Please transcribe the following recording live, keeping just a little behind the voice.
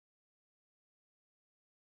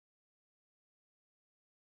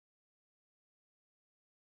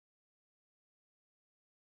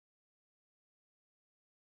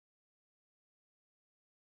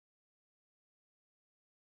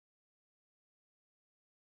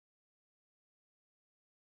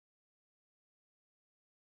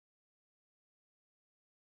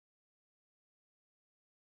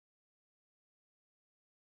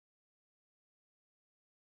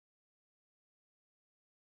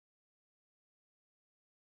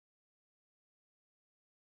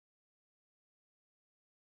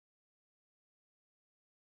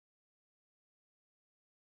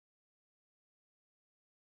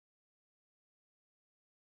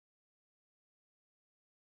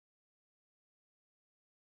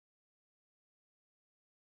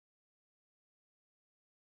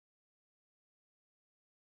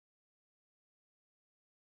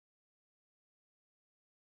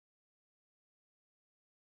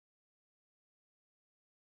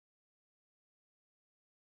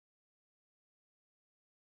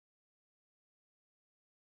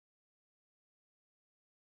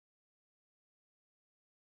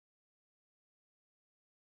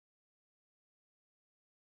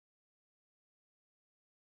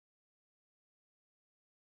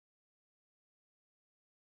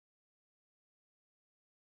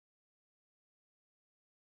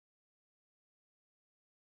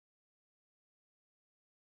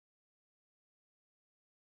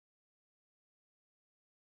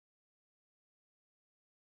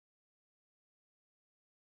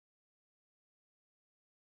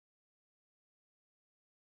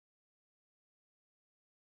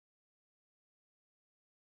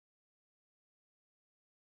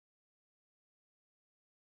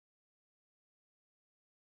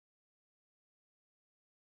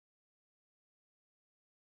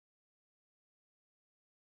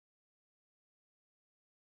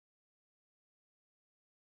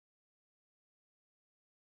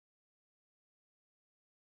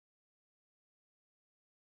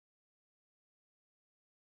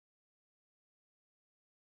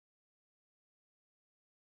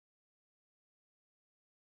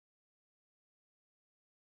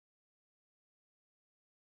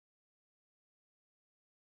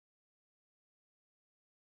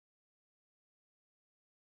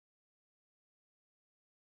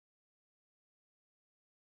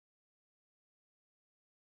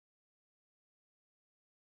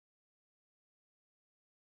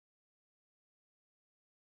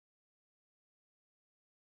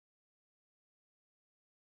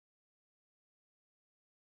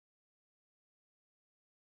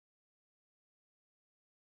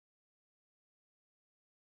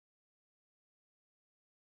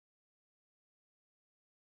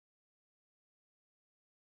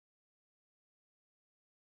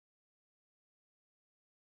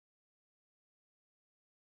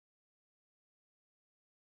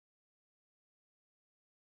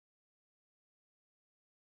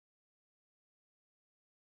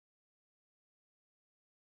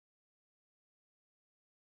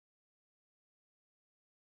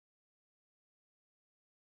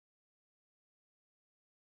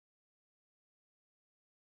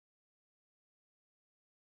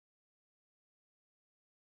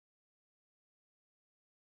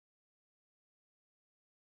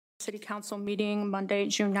City Council meeting Monday,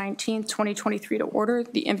 June 19th, 2023 to order.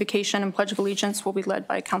 The invocation and Pledge of Allegiance will be led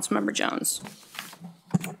by Councilmember Jones.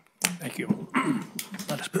 Thank you.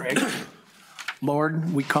 Let us pray.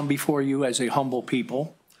 Lord, we come before you as a humble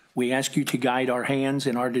people. We ask you to guide our hands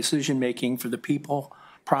in our decision-making for the people,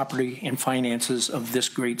 property, and finances of this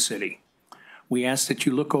great city. We ask that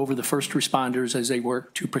you look over the first responders as they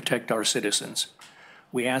work to protect our citizens.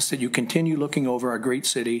 We ask that you continue looking over our great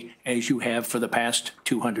city as you have for the past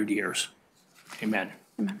 200 years. Amen.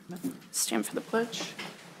 Amen. Stand for the pledge.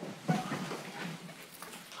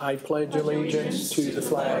 I pledge allegiance to the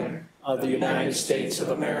flag of the United States of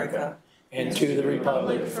America and to the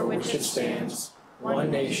republic for which it stands,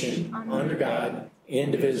 one nation, under God,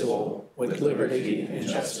 indivisible, with liberty and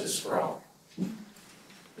justice for all.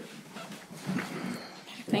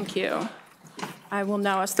 Thank you. I will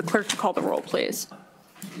now ask the clerk to call the roll, please.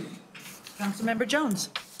 Councilmember Jones.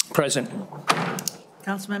 Present.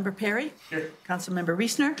 Councilmember Perry. Here. Councilmember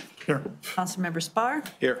Reesner. Here. Councilmember Spahr.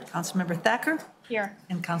 Here. Councilmember Thacker. Here.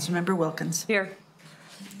 And Councilmember Wilkins. Here.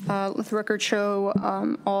 Let the record show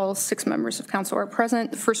all 6 members of council are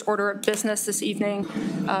present. The first order of business this evening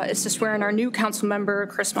is to swear in our new council member,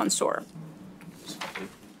 Chris Monsour.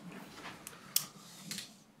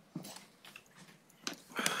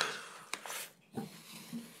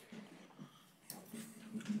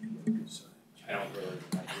 I don't really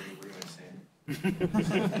like where you were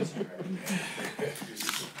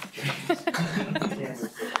saying.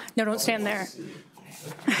 No, don't stand there.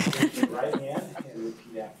 Raise your right hand and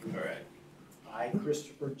repeat after me. All right. I,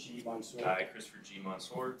 Christopher G. Monsour, I, Christopher G.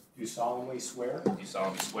 Monsour, do solemnly swear do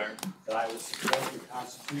solemnly swear that I will support the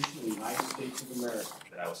Constitution of the United States of America,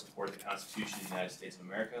 that I will support the Constitution of the United States of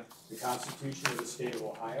America, the Constitution of the State of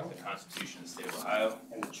Ohio, the Constitution of the State of Ohio,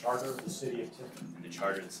 and the Charter of the City of Tiffin. and the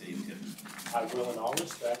Charter of the City of Tiffin. I will in all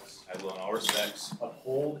respects I will in all respects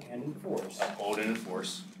uphold and enforce uphold and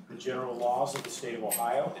enforce the general laws of the State of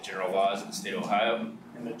Ohio the general laws of the State of Ohio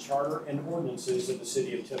and the Charter and ordinances of the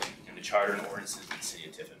City of Tiffin, and the Charter and ordinances of the City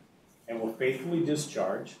of Tiffin, and will faithfully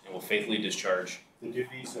discharge and will faithfully discharge the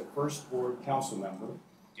duties of First Ward Councilmember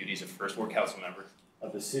duties of First Ward Councilmember,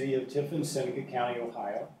 of the City of Tiffin, Seneca County,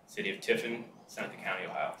 Ohio, City of Tiffin, Seneca County,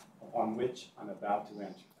 Ohio, upon which I'm about to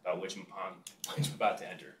enter. about which I'm about to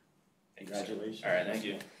enter. Thank you, sir. Congratulations. All right, thank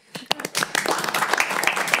you.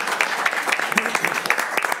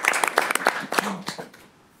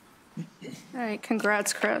 All right,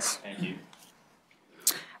 congrats, Chris. Thank you.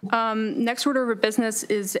 Next order of business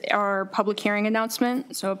is our public hearing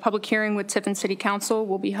announcement. So a public hearing with Tiffin City Council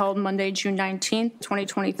will be held Monday, June 19th,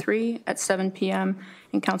 2023 at 7 p.m.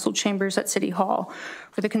 in council chambers at City Hall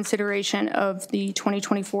for the consideration of the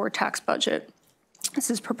 2024 tax budget. This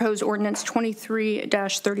is proposed ordinance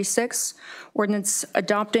 23-36, ordinance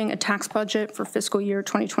adopting a tax budget for fiscal year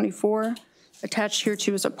 2024. Attached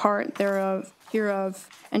hereto is a part hereof,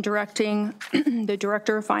 and directing the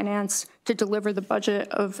Director of Finance to deliver the budget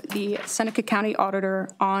of the Seneca County Auditor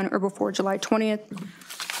on or before July 20th,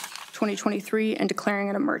 2023, and declaring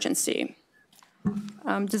an emergency.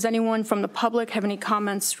 Does anyone from the public have any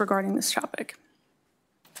comments regarding this topic?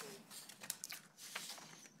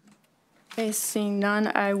 Okay, seeing none,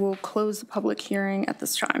 I will close the public hearing at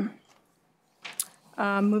this time.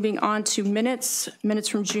 Moving on to minutes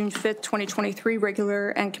from June 5th, 2023, regular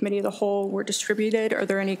and committee of the whole were distributed. Are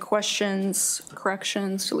there any questions,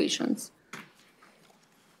 corrections, deletions?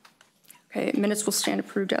 Okay, minutes will stand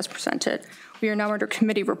approved as presented. We are now under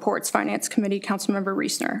committee reports. Finance Committee, Councilmember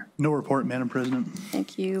Reesner. No report, Madam President.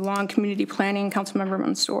 Thank you. Law and Community Planning, Councilmember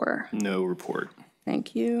Monsour. No report.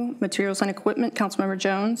 Thank you. Materials and Equipment, Councilmember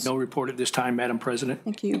Jones. No report at this time, Madam President.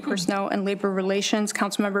 Thank you. Personnel and Labor Relations,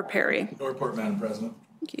 Councilmember Perry. No report, Madam President.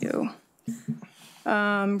 Thank you.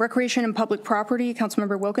 Recreation and Public Property,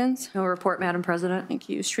 Councilmember Wilkins. No report, Madam President. Thank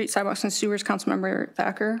you. Street, Sidewalks, and Sewers, Councilmember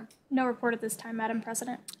Thacker. No report at this time, Madam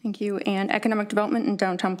President. Thank you. And Economic Development and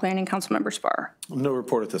Downtown Planning, Councilmember Spahr. No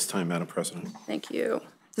report at this time, Madam President. Thank you.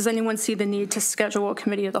 Does anyone see the need to schedule a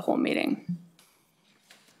committee of the whole meeting?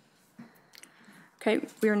 Okay,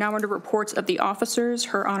 we are now under reports of the officers.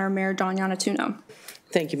 Her Honor, Mayor Don Iannantuono.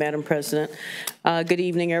 Thank you, Madam President. Good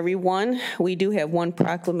evening, everyone. We do have one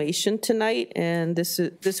proclamation tonight, and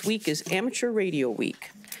this week is Amateur Radio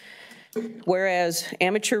Week. Whereas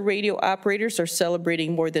amateur radio operators are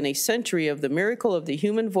celebrating more than a century of the miracle of the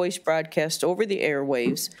human voice broadcast over the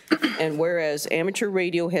airwaves, and whereas amateur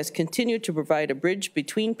radio has continued to provide a bridge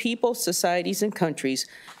between people, societies, and countries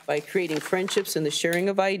by creating friendships and the sharing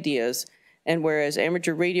of ideas, and whereas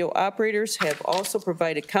amateur radio operators have also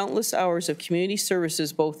provided countless hours of community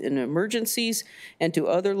services both in emergencies and to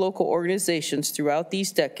other local organizations throughout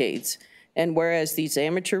these decades, And whereas these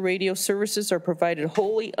amateur radio services are provided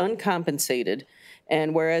wholly uncompensated,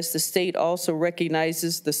 and whereas the state also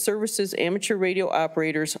recognizes the services amateur radio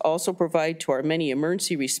operators also provide to our many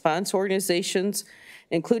emergency response organizations,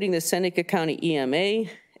 including the Seneca County EMA,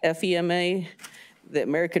 FEMA, the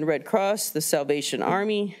American Red Cross, the Salvation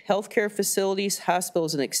Army, healthcare facilities,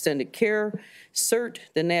 hospitals and extended care, CERT,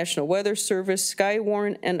 the National Weather Service,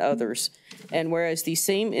 Skywarn, and others. And whereas these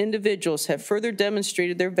same individuals have further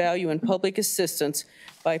demonstrated their value in public assistance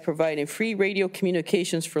by providing free radio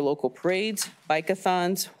communications for local parades,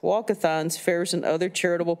 bike-a-thons, walk-a-thons, fairs, and other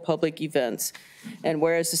charitable public events. And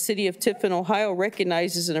whereas the city of Tiffin, Ohio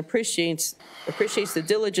recognizes and appreciates the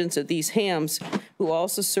diligence of these hams who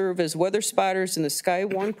also serve as weather spotters in the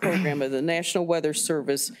Skywarn program of the National Weather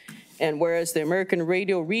Service. And whereas the American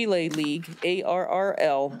Radio Relay League,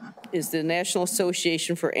 ARRL, is the National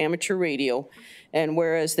Association for Amateur Radio, and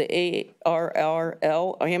whereas the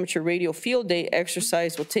ARRL, Amateur Radio Field Day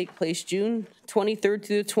exercise, will take place June 23rd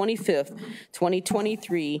through the 25th,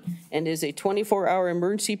 2023, and is a 24-hour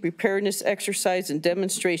emergency preparedness exercise and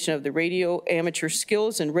demonstration of the radio amateur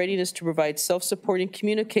skills and readiness to provide self-supporting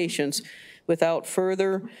communications without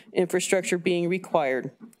further infrastructure being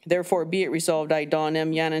required. Therefore, be it resolved, I, Dawn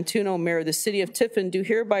M. Iannantuono, Mayor of the City of Tiffin, do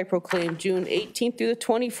hereby proclaim June 18th through the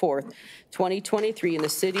 24th, 2023, in the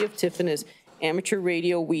City of Tiffin as Amateur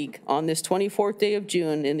Radio Week on this 24th day of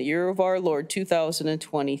June in the year of our Lord,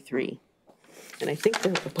 2023. And I think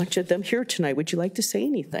there are a bunch of them here tonight. Would you like to say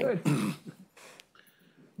anything?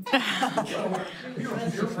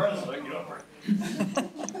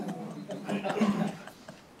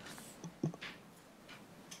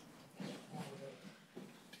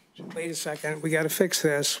 Wait a second, we got to fix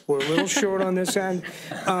this. We're a little short on this end.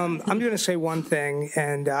 I'm going to say one thing,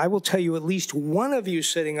 and I will tell you at least one of you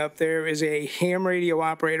sitting up there is a ham radio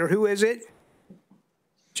operator. Who is it?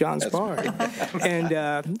 John Spahr.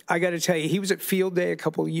 And I got to tell you, he was at Field Day a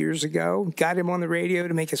couple of years ago. Got him on the radio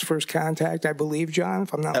to make his first contact, I believe, John,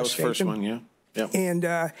 if I'm not mistaken. That was the first one, yeah. Yep.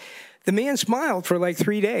 And the man smiled for like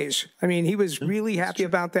 3 days. I mean, he was really happy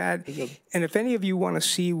about that. And if any of you want to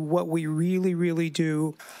see what we really, really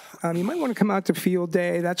do, you might want to come out to Field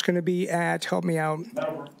Day. That's going to be at, help me out.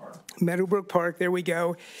 Meadowbrook Park, there we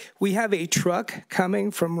go. We have a truck coming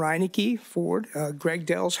from Reineke Ford. Greg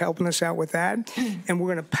Dell's helping us out with that. And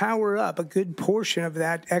we're going to power up a good portion of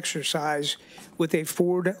that exercise with a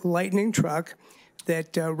Ford Lightning truck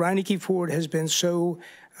that Reineke Ford has been so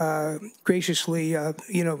graciously,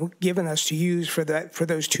 given us to use for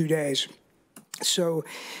those 2 days. So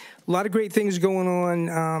a lot of great things going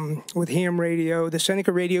on with ham radio. The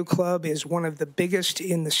Seneca Radio Club is one of the biggest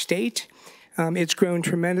in the state. It's grown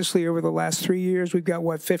tremendously over the last 3 years. We've got,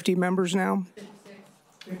 what, 50 members now?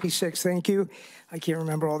 56, thank you. I can't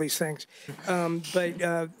remember all these things.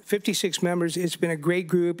 But 56 members, it's been a great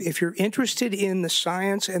group. If you're interested in the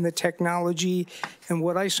science and the technology and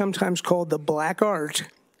what I sometimes call the black art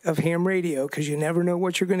of ham radio, because you never know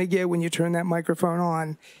what you're going to get when you turn that microphone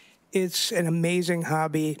on, it's an amazing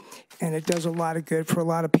hobby, and it does a lot of good for a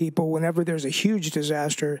lot of people. Whenever there's a huge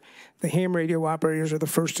disaster, the ham radio operators are the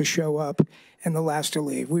first to show up and the last to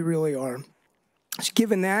leave. We really are. So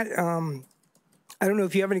given that, I don't know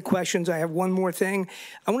if you have any questions. I have one more thing.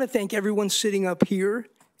 I want to thank everyone sitting up here,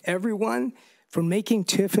 everyone, for making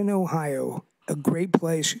Tiffin, Ohio a great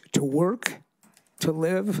place to work, to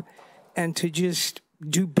live, and to just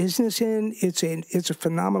do business in. It's a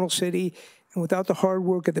phenomenal city. And without the hard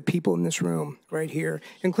work of the people in this room right here,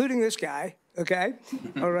 including this guy, okay?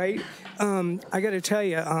 All right? I got to tell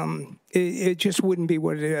you, it just wouldn't be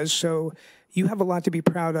what it is. So you have a lot to be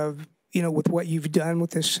proud of, with what you've done with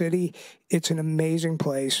this city. It's an amazing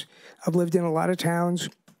place. I've lived in a lot of towns,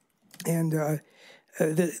 and and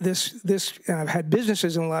I've had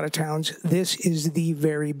businesses in a lot of towns. This is the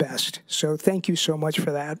very best. So thank you so much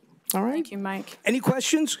for that. All right? Thank you, Mike. Any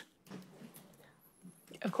questions?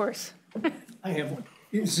 Of course. I have one.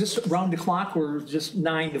 Is this round the clock or just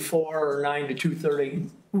 9 to 4 or 9 to 2:30?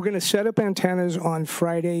 We're going to set up antennas on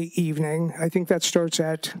Friday evening. I think that starts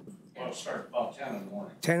at It'll start about 10 in the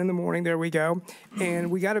morning. 10 in the morning, there we go.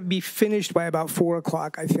 And we got to be finished by about 4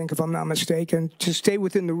 o'clock, I think, if I'm not mistaken, to stay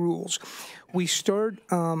within the rules. We start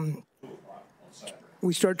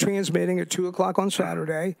transmitting at 2 o'clock on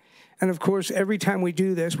Saturday. And of course, every time we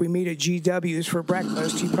do this, we meet at GW's for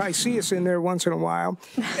breakfast. You probably see us in there once in a while.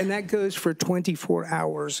 And that goes for 24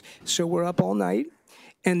 hours. So we're up all night.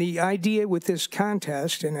 And the idea with this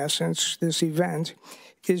contest, in essence, this event,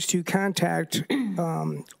 is to contact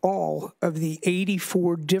all of the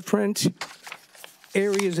 84 different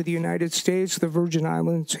areas of the United States, the Virgin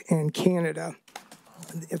Islands, and Canada.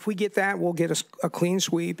 if we get that, we'll get a clean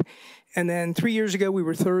sweep. And then 3 years ago, we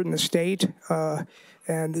were third in the state.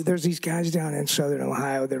 And there's these guys down in Southern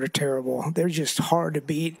Ohio that are terrible. They're just hard to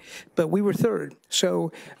beat, but we were third.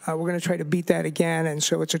 So we're going to try to beat that again. And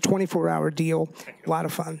so it's a 24-hour deal, a lot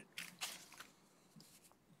of fun.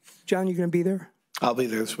 John, you going to be there? I'll be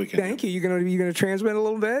there this weekend. Thank you. You're going to transmit a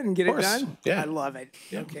little bit and get it done? Yeah. I love it.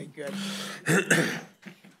 Yeah. Okay, good.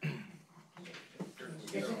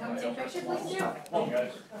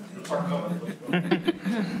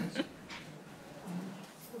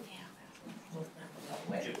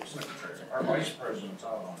 Our vice president's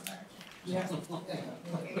out on that. Yeah.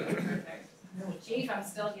 Chief, I'm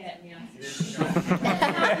still getting you.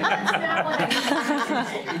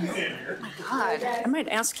 God, I might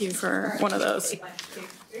ask you for one of those.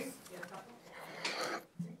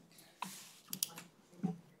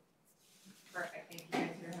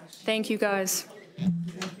 Thank you, guys.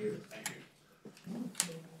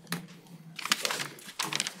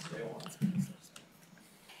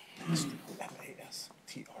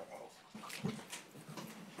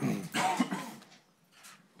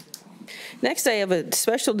 Next, I have a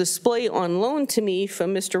special display on loan to me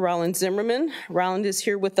from Mr. Roland Zimmerman. Roland is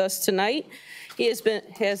here with us tonight. He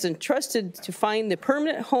has entrusted to find the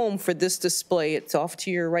permanent home for this display. It's off to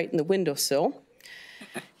your right in the windowsill.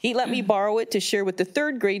 He let me borrow it to share with the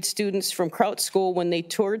third grade students from Kraut School when they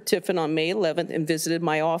toured Tiffin on May 11th and visited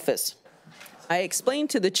my office. I explained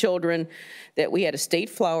to the children that we had a state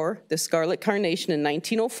flower, the scarlet carnation, in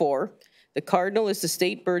 1904, the cardinal is the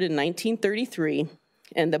state bird in 1933,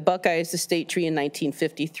 and the buckeye is the state tree in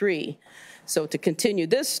 1953. So to continue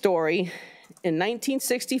this story, in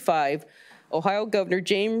 1965, Ohio Governor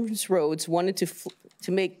James Rhodes wanted to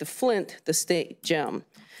make the Flint the state gem.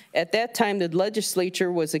 At that time, the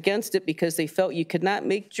legislature was against it because they felt you could not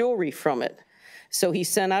make jewelry from it. So he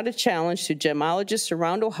sent out a challenge to gemologists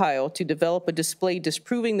around Ohio to develop a display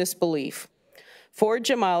disproving this belief. 4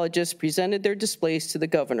 gemologists presented their displays to the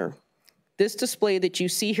governor. This display that you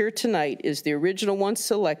see here tonight is the original one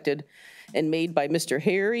selected and made by Mr.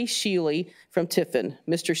 Harry Sheely from Tiffin.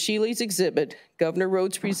 Mr. Sheely's exhibit, Governor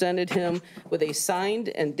Rhodes presented him with a signed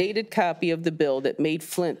and dated copy of the bill that made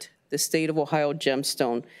Flint the state of Ohio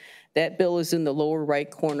gemstone. That bill is in the lower right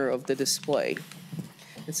corner of the display.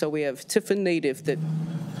 And so we have Tiffin native that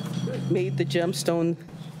made the gemstone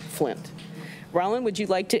Flint. Roland, would you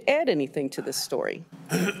like to add anything to this story?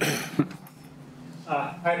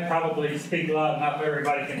 I'd probably speak loud enough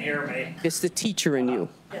everybody can hear me. It's the teacher in you.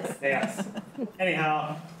 Yes.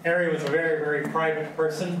 Anyhow, Harry was a very, very private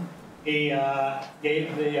person. He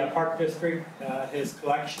gave the Park District his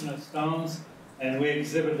collection of stones, and we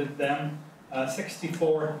exhibited them.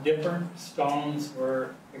 64 different stones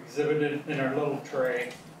were exhibited in our little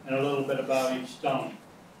tray, and a little bit about each stone.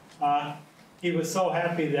 He was so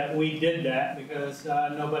happy that we did that because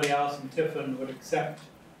nobody else in Tiffin would accept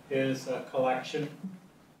his collection,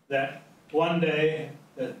 that one day,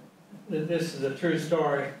 this is a true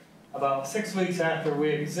story, about 6 weeks after we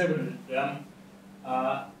exhibited them,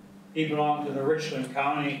 he belonged to the Richland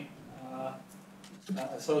County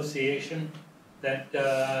Association that,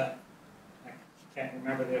 I can't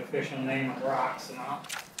remember the official name of rocks now.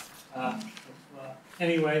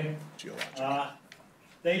 Anyway,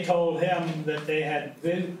 they told him that they had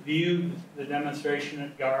viewed the demonstration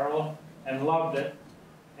at Garland and loved it,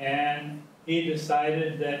 and he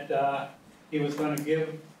decided that he was going to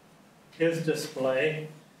give his display.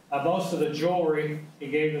 Most of the jewelry he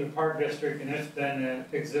gave to the Park District, and it's been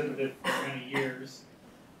exhibited for many years.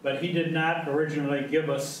 But he did not originally give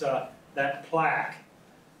us that plaque.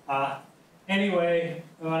 Anyway,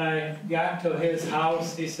 when I got to his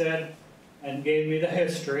house, he said, and gave me the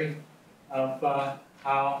history of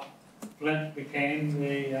how Flint became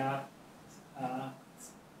the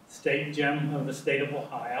state gem of the state of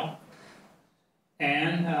Ohio.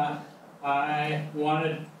 And I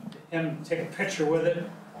wanted him to take a picture with it.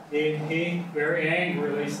 He very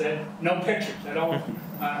angrily said, "No pictures.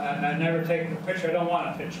 I never take a picture. I don't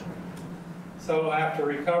want a picture." So after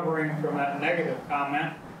recovering from that negative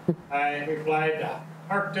comment, I replied,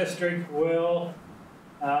 "Park District will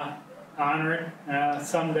honor it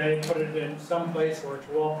someday, put it in some place where it's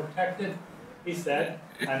well protected." He said,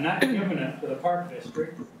 "I'm not giving it to the Park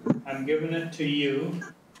District. I'm giving it to you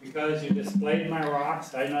because you displayed my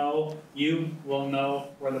rocks. I know you will know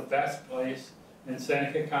where the best place in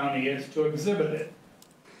Seneca County is to exhibit it."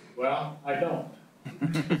 Well, I don't.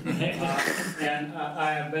 And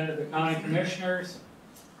I have been to the county commissioners,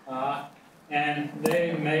 and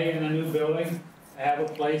they may, in a new building, have a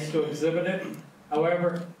place to exhibit it.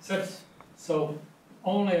 However, so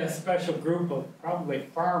only a special group of probably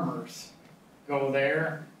farmers go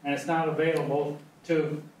there, and it's not available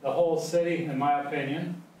to the whole city, in my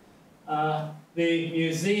opinion. The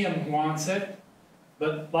museum wants it,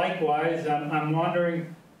 but likewise, I'm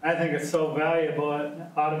wondering, I think it's so valuable, it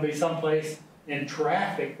ought to be someplace in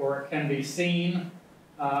traffic where it can be seen,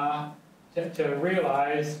 to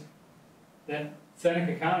realize that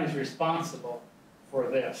Seneca County is responsible for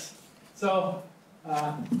this. So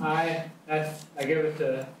I give it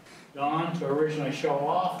to Dawn to originally show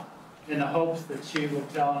off in the hopes that she would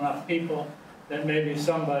tell enough people that maybe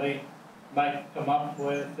somebody might come up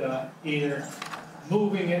with either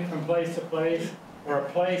moving it from place to place or a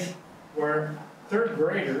place where third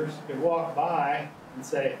graders could walk by and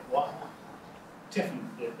say, wow, Tiffin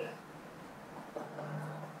did that.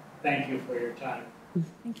 Thank you for your time.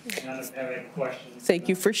 Thank you. None of you have any questions? Thank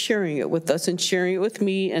you for sharing it with us and sharing it with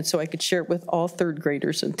me, and so I could share it with all third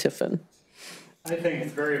graders in Tiffin. I think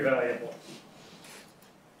it's very valuable.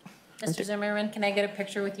 Mr. Zimmerman, can I get a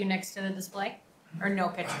picture with you next to the display? Or no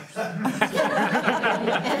pictures? I'll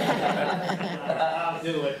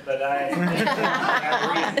do it, but I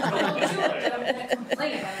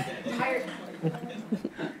complain. I'm tired.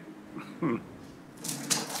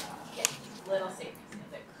 Little safety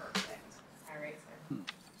pins are perfect. All right, sir.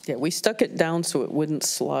 Yeah, we stuck it down so it wouldn't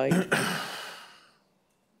slide.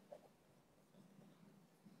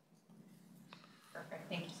 Perfect.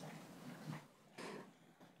 Thank you, sir.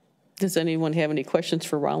 Does anyone have any questions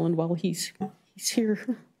for Roland while he's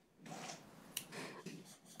here?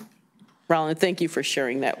 Roland, thank you for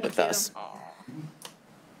sharing that with us.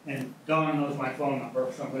 And Dawn knows my phone number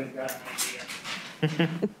if somebody's got an idea.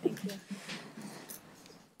 Thank you.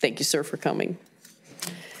 Thank you, sir, for coming.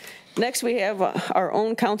 Next, we have our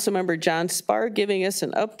own Councilmember John Spahr giving us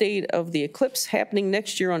an update of the Eclipse happening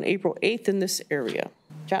next year on April 8th in this area.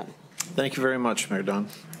 John. Thank you very much, Mayor Don.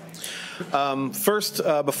 First,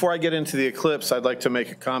 before I get into the Eclipse, I'd like to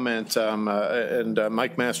make a comment, and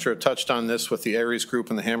Mike Mastro touched on this with the Aries Group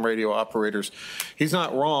and the ham radio operators. He's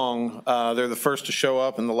not wrong. They're the first to show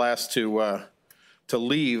up and the last to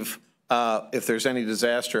leave if there's any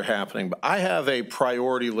disaster happening. But I have a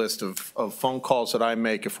priority list of phone calls that I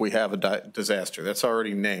make if we have a disaster. That's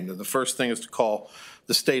already named. And the first thing is to call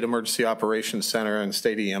the State Emergency Operations Center and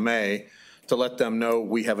State EMA to let them know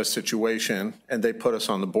we have a situation, and they put us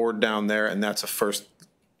on the board down there, and that's a first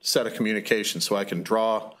set of communication so I can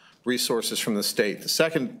draw resources from the state. The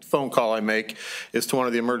second phone call I make is to one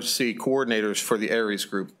of the emergency coordinators for the Aries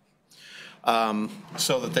Group,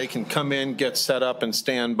 so that they can come in, get set up, and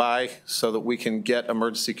stand by so that we can get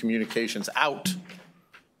emergency communications out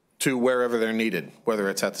to wherever they're needed, whether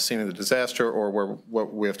it's at the scene of the disaster or where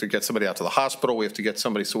we have to get somebody out to the hospital, we have to get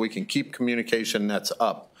somebody so we can keep communication nets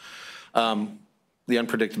up. The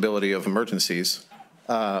unpredictability of emergencies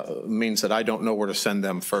means that I don't know where to send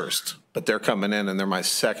them first, but they're coming in and they're my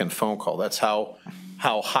second phone call. That's how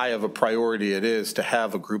high of a priority it is to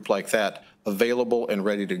have a group like that available and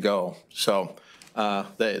ready to go. So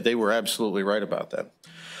they were absolutely right about that.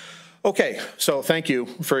 Okay, so thank you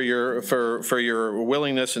for your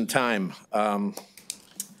willingness and time.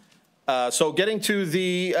 So getting to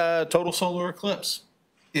the total solar eclipse,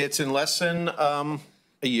 it's in less than a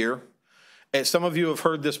year. As some of you have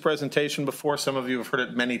heard this presentation before, some of you have heard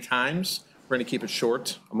it many times. We're going to keep it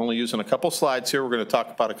short. I'm only using a couple slides here. We're going to talk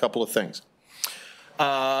about a couple of things.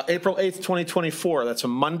 April 8th, 2024, that's a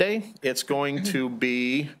Monday. It's going to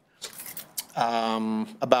be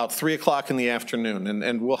about 3 o'clock in the afternoon,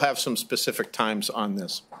 and we'll have some specific times on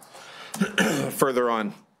this further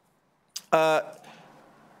on.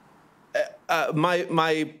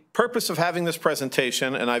 My purpose of having this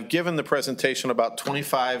presentation, and I've given the presentation about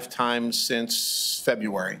 25 times since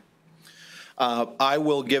February. I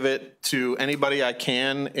will give it to anybody I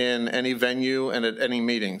can in any venue and at any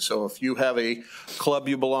meeting. So if you have a club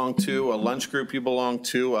you belong to, a lunch group you belong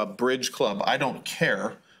to, a bridge club, I don't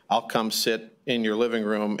care. I'll come sit in your living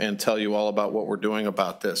room and tell you all about what we're doing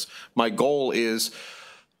about this. My goal is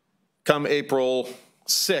come April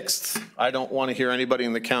 6th, I don't want to hear anybody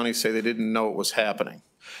in the county say they didn't know it was happening.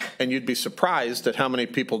 And you'd be surprised at how many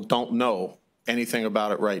people don't know anything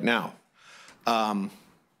about it right now.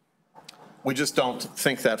 We just don't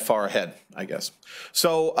think that far ahead, I guess.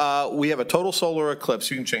 So we have a total solar eclipse.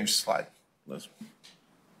 You can change the slide, Liz.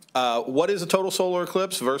 What is a total solar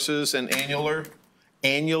eclipse versus an annular,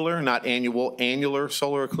 not annual, annular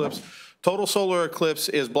solar eclipse? Total solar eclipse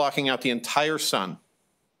is blocking out the entire sun.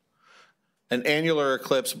 An annular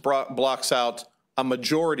eclipse blocks out a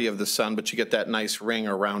majority of the sun, but you get that nice ring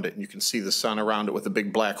around it, and you can see the sun around it with a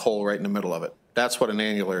big black hole right in the middle of it. That's what an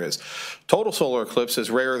annular is. Total solar eclipse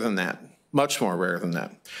is rarer than that, much more rare than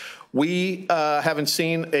that. We haven't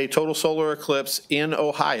seen a total solar eclipse in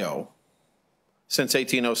Ohio since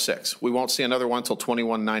 1806. We won't see another one until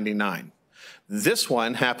 2199. This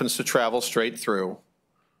one happens to travel straight through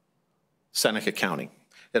Seneca County.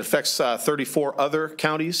 It affects 34 other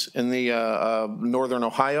counties in the northern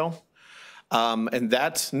Ohio. And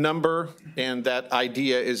that number and that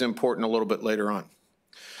idea is important a little bit later on.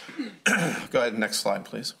 Go ahead, next slide,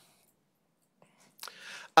 please.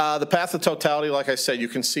 The path of totality, like I said, you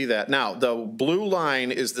can see that. Now, the blue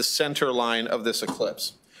line is the center line of this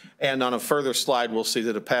eclipse. And on a further slide, we'll see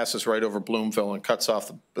that it passes right over Bloomville and cuts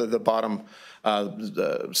off the bottom,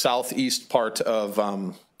 the southeast part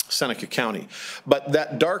of Seneca County. But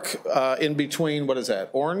that dark in between, what is that,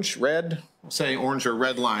 orange, red? Say orange or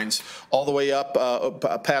red lines, all the way up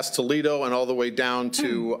past Toledo and all the way down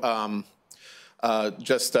to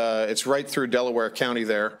it's right through Delaware County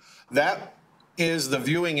there. That is the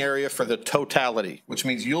viewing area for the totality, which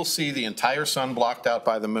means you'll see the entire sun blocked out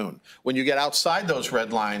by the moon. When you get outside those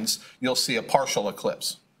red lines, you'll see a partial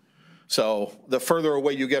eclipse. So the further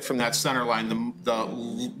away you get from that center line,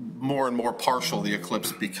 the more and more partial the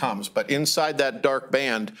eclipse becomes. But inside that dark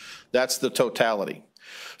band, that's the totality.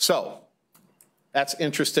 So that's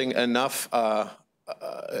interesting enough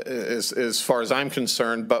as far as I'm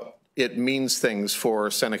concerned, but it means things for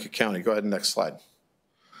Seneca County. Go ahead, next slide.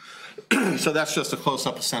 So that's just a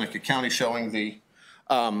close-up of Seneca County showing the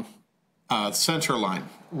center line.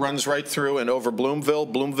 Runs right through and over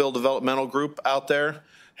Bloomville. Bloomville Developmental Group out there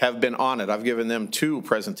have been on it. I've given them 2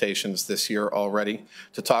 presentations this year already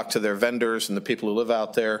to talk to their vendors and the people who live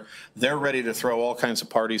out there. They're ready to throw all kinds of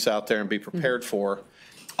parties out there and be prepared for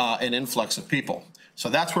an influx of people. So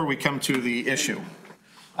that's where we come to the issue.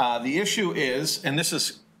 The issue is, and this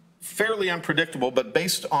is fairly unpredictable, but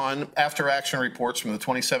based on after-action reports from the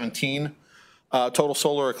 2017 total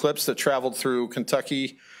solar eclipse that traveled through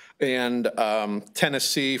Kentucky and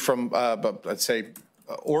Tennessee from, let's say,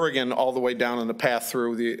 Oregon all the way down on the path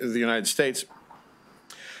through the United States,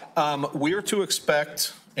 we are to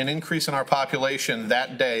expect an increase in our population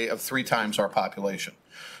that day of 3 times our population.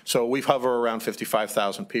 So we hover around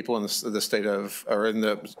 55,000 people in the state of, or in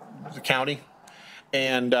the county.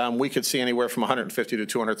 And we could see anywhere from 150 to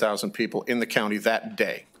 200,000 people in the county that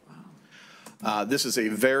day. This is a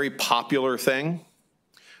very popular thing.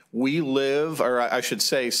 We live, or I should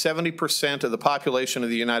say 70% of the population of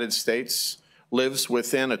the United States lives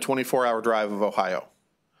within a 24-hour drive of Ohio.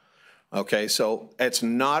 Okay, so it's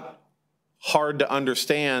not hard to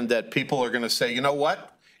understand that people are going to say, you know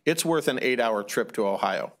what, it's worth an 8-hour trip to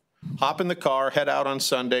Ohio. Hop in the car, head out on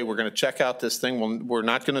Sunday, we're going to check out this thing we're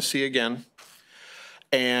not going to see again.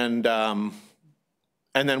 And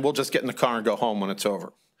then we'll just get in the car and go home when it's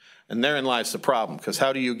over. And therein lies the problem, because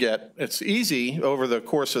how do you get, it's easy over the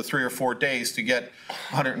course of 3 or 4 days to get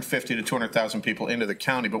 150 to 200,000 people into the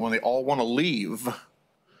county, but when they all want to leave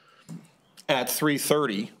at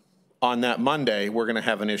 3:30 on that Monday, we're going to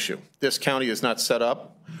have an issue. This county is not set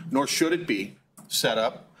up, nor should it be set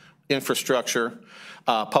up, infrastructure,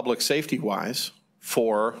 public safety-wise,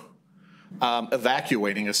 for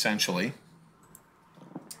evacuating, essentially,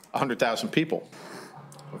 100,000 people,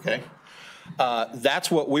 okay?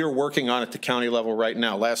 That's what we're working on at the county level right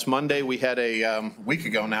now. Last Monday, we had a week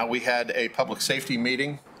ago now, we had a public safety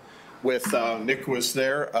meeting with, Nick was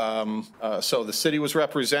there. So the city was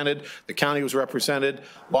represented, the county was represented,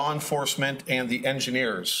 law enforcement and the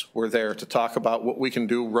engineers were there to talk about what we can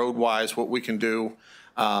do road-wise, what we can do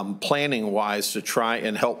planning-wise to try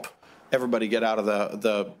and help everybody get out of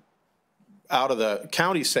the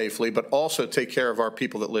county safely, but also take care of our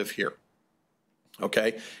people that live here.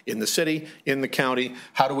 Okay, in the city, in the county,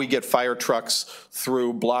 how do we get fire trucks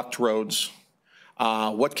through blocked roads?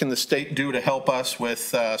 What can the state do to help us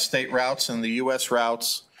with state routes and the U.S.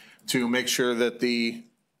 routes to make sure that the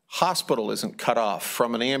hospital isn't cut off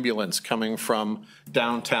from an ambulance coming from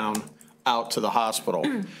downtown out to the hospital?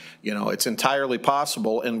 You know, it's entirely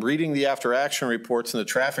possible. And reading the after-action reports and the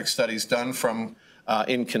traffic studies done from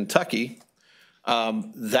in Kentucky,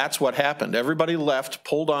 that's what happened. Everybody left,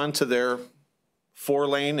 pulled onto their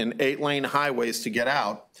 4-lane and 8-lane highways to get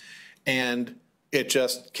out, and it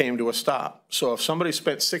just came to a stop. So if somebody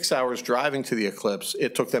spent 6 hours driving to the eclipse,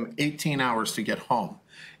 it took them 18 hours to get home,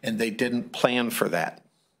 and they didn't plan for that.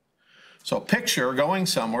 So picture going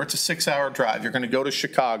somewhere, it's a 6-hour drive. You're going to go to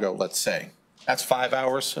Chicago, let's say. That's 5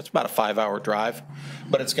 hours. That's about a 5-hour drive,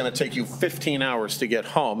 but it's going to take you 15 hours to get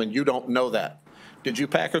home, and you don't know that. Did you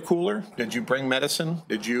pack a cooler? Did you bring medicine?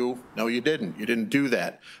 Did you? No, you didn't. You didn't do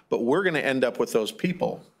that. But we're going to end up with those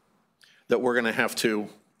people that we're going to have to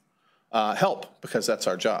help, because that's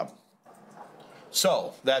our job.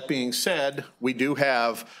 So that being said, we do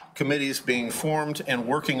have committees being formed and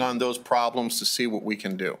working on those problems to see what we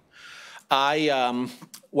can do.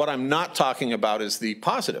 What I'm not talking about is the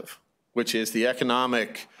positive, which is the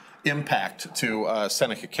economic impact to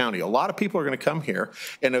Seneca County. A lot of people are going to come here,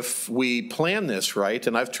 and if we plan this right,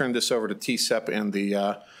 and I've turned this over to TSEP and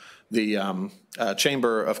the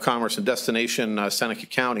Chamber of Commerce and Destination Seneca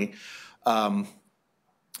County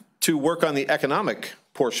to work on the economic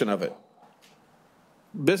portion of it.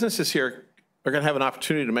 Businesses here are going to have an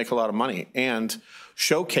opportunity to make a lot of money and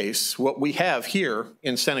showcase what we have here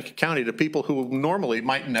in Seneca County to people who normally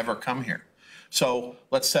might never come here. So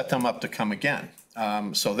let's set them up to come again.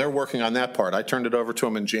 So they're working on that part. I turned it over to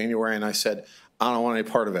them in January and I said, I don't want any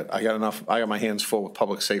part of it. I got my hands full with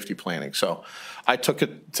public safety planning. So I took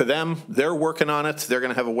it to them. They're working on it. They're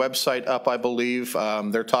going to have a website up, I believe.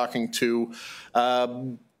 They're talking to,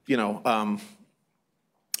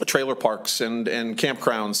 trailer parks and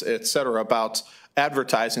campgrounds, et cetera, about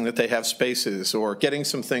advertising that they have spaces or getting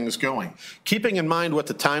some things going. Keeping in mind what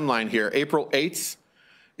the timeline here, April 8th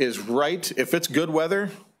is right. If it's good weather,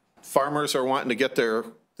 farmers are wanting to get their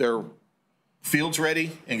fields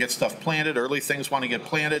ready and get stuff planted. Early things want to get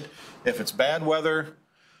planted. If it's bad weather,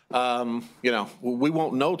 we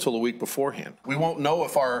won't know till the week beforehand. We won't know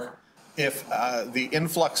if the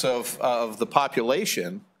influx of the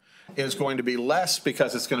population is going to be less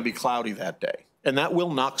because it's going to be cloudy that day. And that will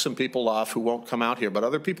knock some people off who won't come out here, but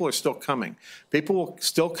other people are still coming. People will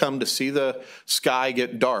still come to see the sky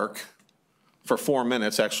get dark for 4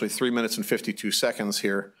 minutes, actually 3 minutes and 52 seconds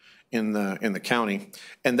here in the county,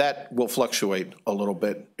 and that will fluctuate a little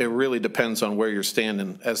bit. It really depends on where you're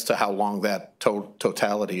standing as to how long that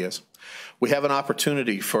totality is. We have an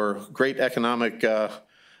opportunity for great economic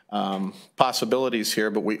possibilities here,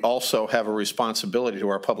 but we also have a responsibility to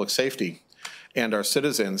our public safety and our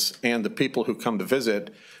citizens and the people who come to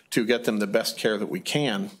visit to get them the best care that we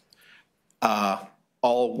can,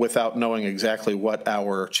 all without knowing exactly what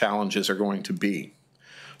our challenges are going to be.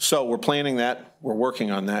 So we're planning that, we're working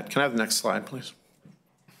on that. Can I have the next slide, please?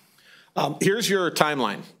 Here's your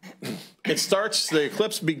timeline. It starts, the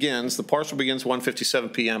eclipse begins, the partial begins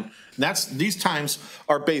 1:57 p.m. These times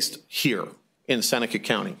are based here in Seneca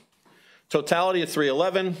County. Totality at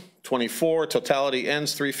 3:11:24, totality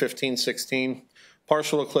ends 3:15:16.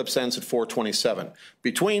 Partial eclipse ends at 4:27.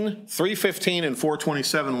 Between 3:15 and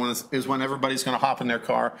 4:27 is when everybody's going to hop in their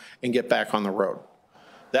car and get back on the road.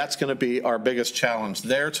 That's going to be our biggest challenge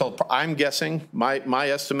there till, I'm guessing, my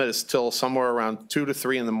estimate is till somewhere around 2 to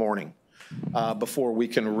 3 in the morning before we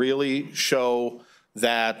can really show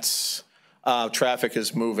that traffic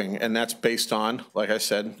is moving. And that's based on, like I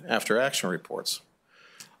said, after action reports.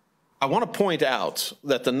 I want to point out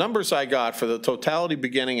that the numbers I got for the totality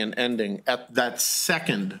beginning and ending at that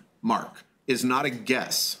second mark is not a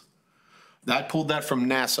guess. I pulled that from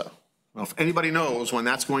NASA. Well, if anybody knows when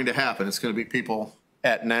that's going to happen, it's going to be people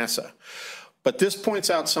at NASA. But this points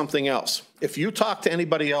out something else. If you talk to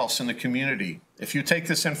anybody else in the community, if you take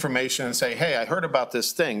this information and say, hey, I heard about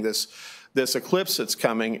this thing, this eclipse that's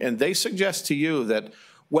coming, and they suggest to you that,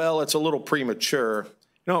 well, it's a little premature,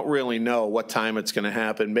 you don't really know what time it's going to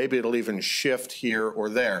happen. Maybe it'll even shift here or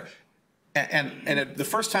there. And the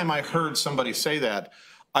first time I heard somebody say that,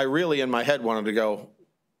 I really in my head wanted to go,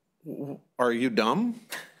 are you dumb?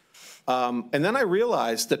 And then I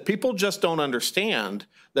realized that people just don't understand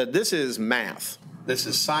that this is math. This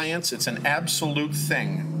is science. It's an absolute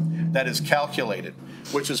thing that is calculated,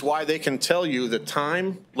 which is why they can tell you the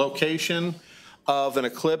time, location of an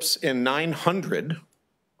eclipse in 900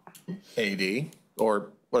 AD, or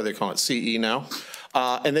what do they call it, CE now?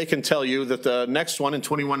 And they can tell you that the next one in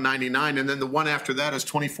 2199, and then the one after that is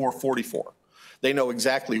 2444. They know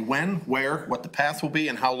exactly when, where, what the path will be,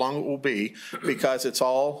 and how long it will be, because it's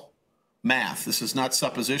all math. This is not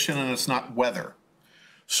supposition, and it's not weather.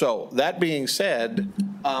 So that being said,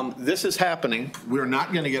 this is happening. We're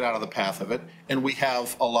not going to get out of the path of it, and we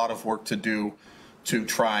have a lot of work to do to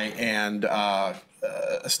try and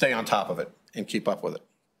stay on top of it and keep up with it.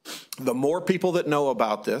 The more people that know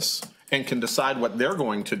about this and can decide what they're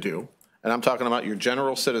going to do, and I'm talking about your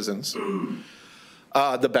general citizens,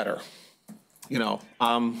 the better. You know,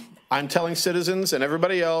 I'm telling citizens and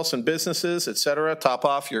everybody else and businesses, et cetera, top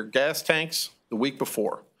off your gas tanks the week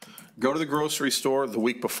before. Go to the grocery store the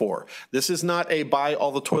week before. This is not a buy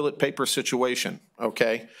all the toilet paper situation,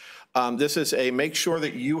 okay? This is a make sure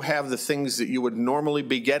that you have the things that you would normally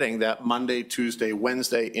be getting that Monday, Tuesday,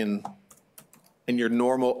 Wednesday in your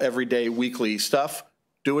normal everyday weekly stuff.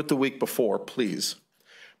 Do it the week before, please,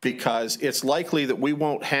 because it's likely that we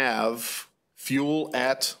won't have fuel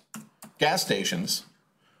at gas stations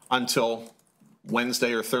until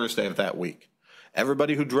Wednesday or Thursday of that week.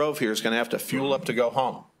 Everybody who drove here is going to have to fuel up to go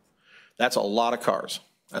home. That's a lot of cars.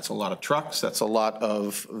 That's a lot of trucks. That's a lot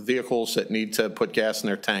of vehicles that need to put gas in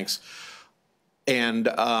their tanks. And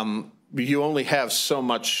you only have so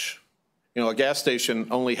much, a gas station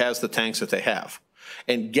only has the tanks that they have.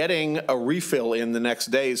 And getting a refill in the next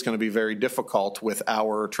day is going to be very difficult with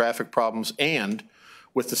our traffic problems and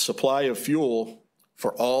with the supply of fuel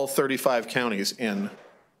for all 35 counties in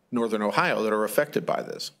northern Ohio that are affected by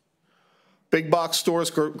this. Big box stores,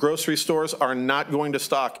 grocery stores are not going to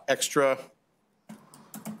stock extra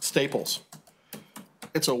staples.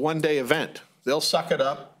 It's a one-day event. They'll suck it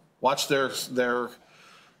up, watch their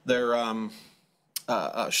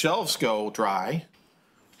shelves go dry,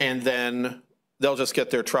 and then they'll just get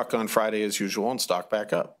their truck on Friday as usual and stock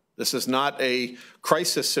back up. This is not a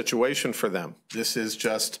crisis situation for them. This is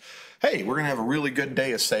just, hey, we're going to have a really good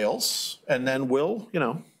day of sales, and then we'll,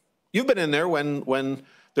 you've been in there when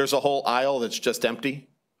there's a whole aisle that's just empty.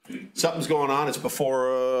 Something's going on. It's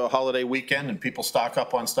before a holiday weekend, and people stock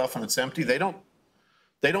up on stuff, and it's empty. They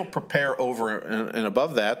don't prepare over and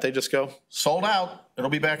above that. They just go, sold out. It'll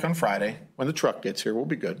be back on Friday. When the truck gets here, we'll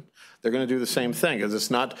be good. They're going to do the same thing because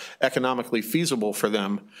it's not economically feasible for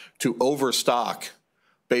them to overstock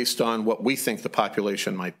based on what we think the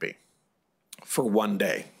population might be for one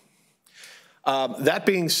day. That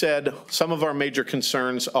being said, some of our major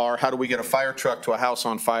concerns are how do we get a fire truck to a house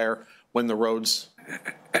on fire when the road's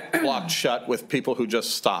blocked shut with people who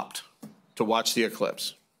just stopped to watch the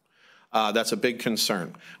eclipse? That's a big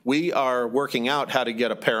concern. We are working out how to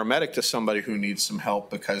get a paramedic to somebody who needs some help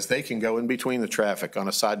because they can go in between the traffic on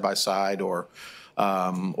a side-by-side or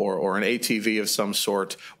an ATV of some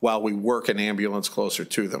sort while we work an ambulance closer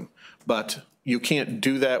to them. But you can't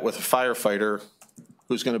do that with a firefighter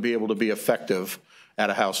who's going to be able to be effective at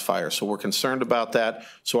a house fire. So we're concerned about that.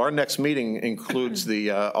 So our next meeting includes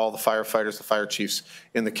all the firefighters, the fire chiefs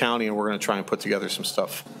in the county, and we're going to try and put together some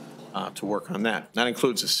stuff to work on that. That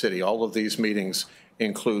includes the city. All of these meetings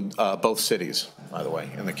include both cities, by the way,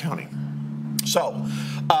 in the county. So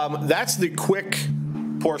that's the quick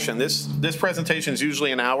portion. This presentation is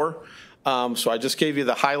usually an hour, so I just gave you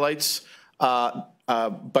the highlights.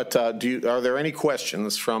 But are there any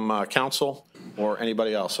questions from council or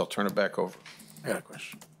anybody else? I'll turn it back over. I got a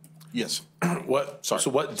question. Yes. So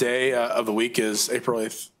what day of the week is April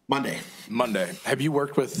 8th? Monday. Have you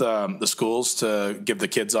worked with the schools to give the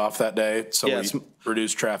kids off that day so yes. we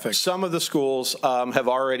reduce traffic? Some of the schools have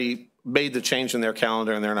already made the change in their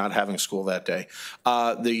calendar and they're not having school that day.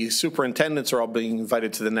 The superintendents are all being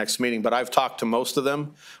invited to the next meeting, but I've talked to most of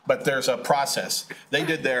them, but there's a process.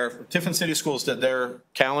 Tiffin City Schools did their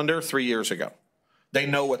calendar 3 years ago. They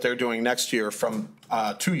know what they're doing next year from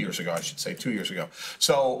 2 years ago, I should say, 2 years ago.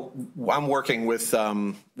 So I'm working with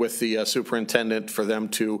the superintendent for them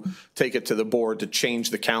to take it to the board to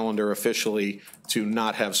change the calendar officially to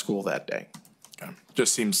not have school that day. Okay.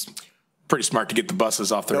 Just seems pretty smart to get the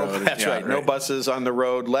buses off the road. That's right. No buses on the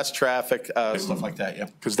road, less traffic, stuff like that, yeah.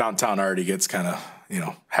 Because downtown already gets kind of,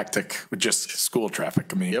 hectic with just school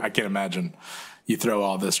traffic. I mean, I can't imagine you throw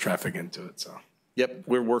all this traffic into it, so. Yep,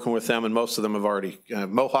 we're working with them, and most of them have already.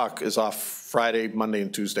 Mohawk is off Friday, Monday,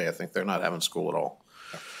 and Tuesday. I think they're not having school at all.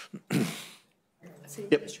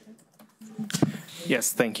 Yep.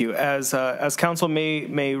 Yes, thank you. As council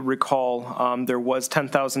may recall, there was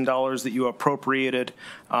 $10,000 that you appropriated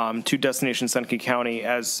to Destination Seneca County,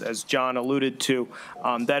 as John alluded to.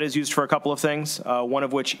 That is used for a couple of things. One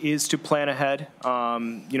of which is to plan ahead.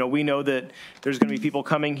 We know that there's going to be people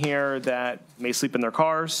coming here that may sleep in their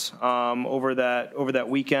cars over that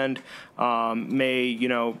weekend, may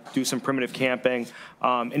do some primitive camping,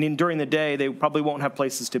 and during the day they probably won't have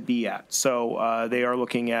places to be at. So they are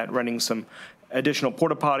looking at renting some additional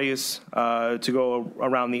porta potties to go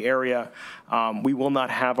around the area. We will not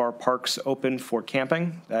have our parks open for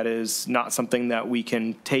camping. That is not something that we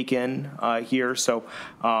can take in here. So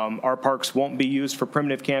our parks won't be used for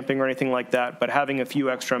primitive camping or anything like that, but having a few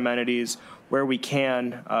extra amenities where we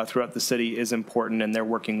can throughout the city is important, and they're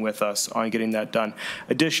working with us on getting that done.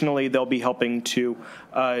 Additionally, they'll be helping to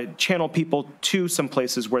channel people to some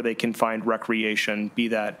places where they can find recreation, be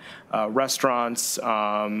that restaurants,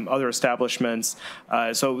 other establishments.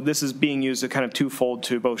 So this is being used kind of twofold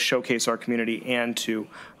to both showcase our community and to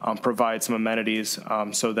provide some amenities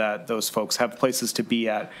so that those folks have places to be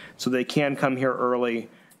at, so they can come here early,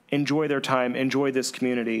 enjoy their time, enjoy this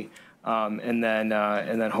community, and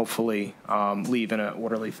then hopefully leave in an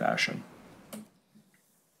orderly fashion.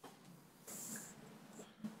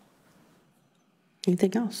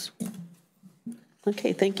 Anything else?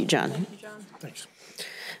 Okay, thank you, John. Thank you, John. Thanks.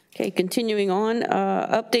 Okay, continuing on,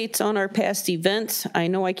 updates on our past events. I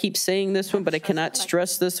know I keep saying this one, but I cannot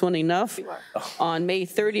stress this one enough. On May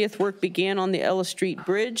 30th, work began on the Ellis Street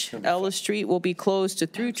Bridge. Ellis Street will be closed to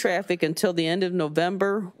through traffic until the end of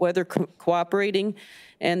November, weather cooperating,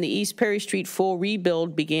 and the East Perry Street full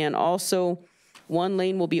rebuild began also. One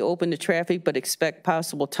lane will be open to traffic, but expect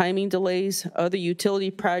possible timing delays. Other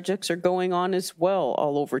utility projects are going on as well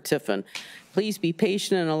all over Tiffin. Please be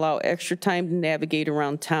patient and allow extra time to navigate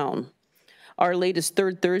around town. Our latest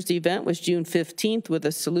Third Thursday event was June 15th with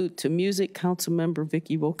a salute to music. Councilmember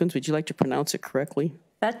Vicki Wilkins, would you like to pronounce it correctly?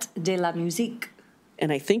 Fête de la musique.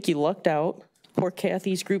 And I think you lucked out. Poor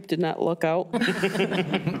Kathy's group did not luck out.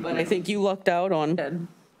 But I think you lucked out on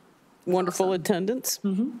wonderful attendance.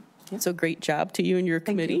 Mm-hmm. So great job to you and your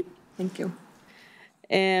committee. Thank you.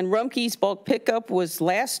 And Rumpke's bulk pickup was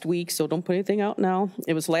last week, so don't put anything out now.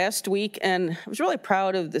 It was last week, and I was really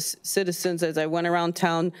proud of the citizens as I went around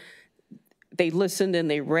town. They listened and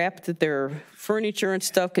they wrapped their furniture and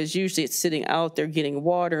stuff, because usually it's sitting out there getting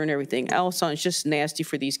water and everything else on. It's just nasty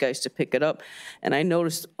for these guys to pick it up. And I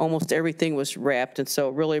noticed almost everything was wrapped, and so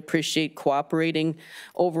really appreciate cooperating.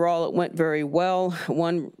 Overall, it went very well.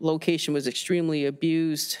 One location was extremely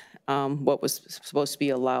abused, what was supposed to be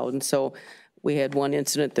allowed, and so we had one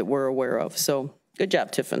incident that we're aware of. So good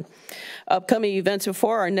job, Tiffin. Upcoming events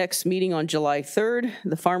before our next meeting on July 3rd.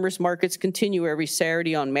 The farmers markets continue every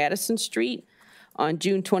Saturday on Madison Street. On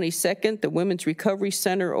June 22nd, the Women's Recovery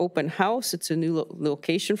Center open house. It's a new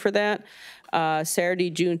location for that.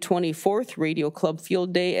 Saturday, June 24th, Radio Club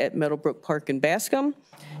Field Day at Meadowbrook Park in Bascom.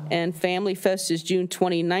 And Family Fest is June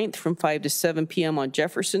 29th from 5 to 7 p.m. on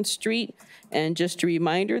Jefferson Street. And just a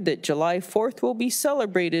reminder that July 4th will be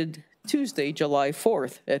celebrated Tuesday, July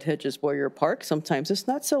 4th at Hedges Boyer Park. Sometimes it's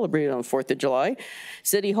not celebrated on 4th of July.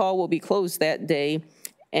 City Hall will be closed that day.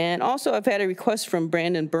 And also, I've had a request from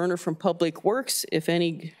Brandon Berner from Public Works. If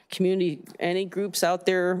any groups out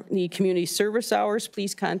there need community service hours,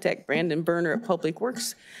 please contact Brandon Berner at Public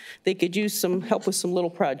Works. They could use some help with some little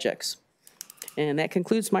projects. And that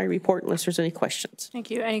concludes my report, unless there's any questions. Thank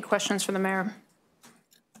you. Any questions for the mayor?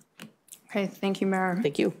 Okay, thank you, Mayor.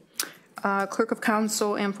 Thank you. Clerk of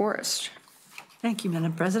Council Ann Forrest. Thank you,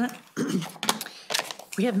 Madam President.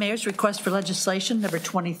 We have Mayor's request for legislation number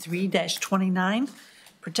 23-29,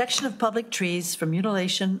 protection of public trees from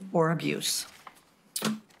mutilation or abuse.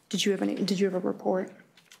 Did you have a report?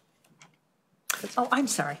 Oh, I'm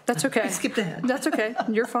sorry. That's okay. I skipped ahead. That's okay.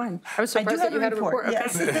 You're fine. I was surprised that you had a report.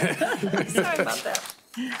 Yes. Okay. Sorry about that.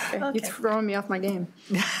 Okay. You're throwing me off my game.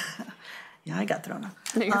 Yeah, I got thrown off.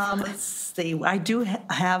 No, let's see. I do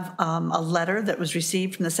have a letter that was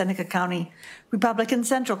received from the Seneca County Republican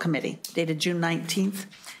Central Committee dated June 19th,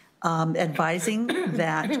 advising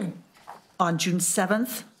that on June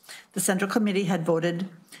 7th, the Central Committee had voted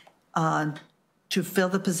to fill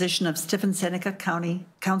the position of Tiffin Seneca County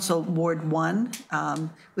Council Ward 1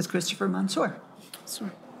 with Christopher Monsour. So,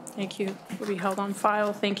 thank you. Will be held on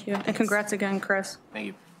file. Thank you. And congrats again, Chris. Thank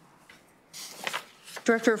you.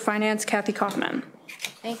 Director of Finance, Kathy Kaufman.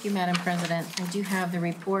 Thank you, Madam President. I do have the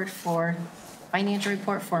financial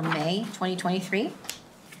report for May 2023.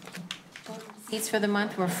 Receipts for the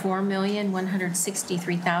month were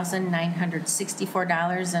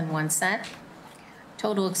 $4,163,964.01.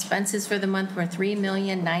 Total expenses for the month were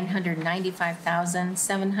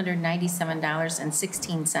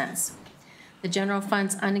 $3,995,797.16. The general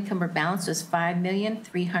fund's unencumbered balance was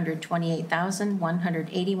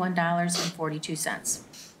 $5,328,181.42.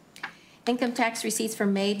 Income tax receipts for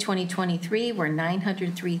May 2023 were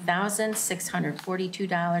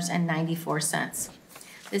 $903,642.94.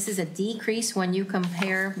 This is a decrease when you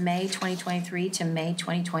compare May 2023 to May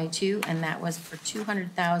 2022, and that was for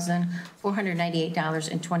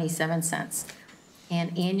 $200,498.27.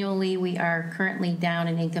 And annually, we are currently down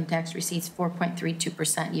in income tax receipts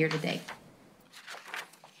 4.32% year to date.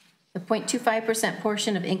 The 0.25%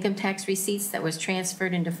 portion of income tax receipts that was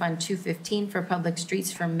transferred into Fund 215 for public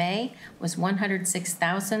streets for May was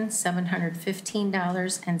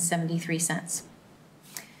 $106,715.73.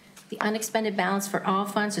 The unexpended balance for all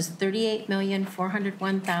funds is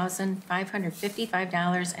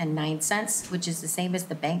 $38,401,555.09, which is the same as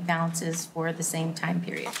the bank balances for the same time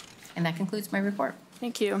period. And that concludes my report.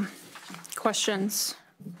 Thank you. Questions?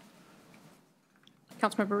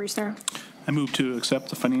 Councilmember Reesner. I move to accept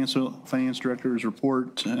the finance director's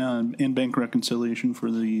report and bank reconciliation for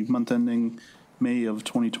the month ending May of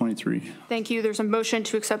 2023. Thank you. There's a motion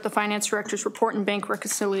to accept the finance director's report and bank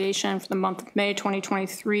reconciliation for the month of May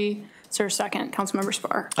 2023. Is there a second? Councilmember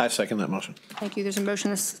Spahr. I second that motion. Thank you. There's a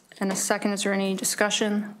motion and a second. Is there any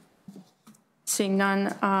discussion? Seeing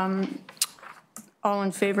none. All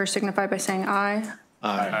in favor signify by saying aye.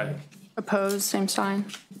 Aye. Opposed, same sign.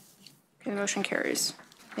 Okay, the motion carries.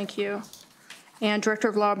 Thank you. And Director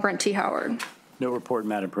of Law, Brent T. Howard. No report,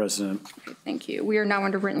 Madam President. Okay, thank you. We are now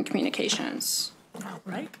under written communications. All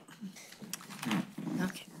right.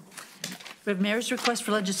 Okay. We have Mayor's request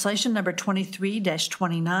for legislation number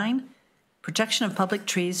 23-29, protection of public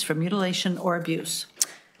trees from mutilation or abuse.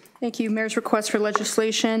 Thank you. Mayor's request for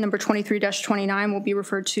legislation number 23-29 will be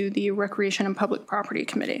referred to the Recreation and Public Property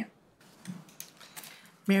Committee.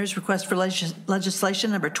 Mayor's request for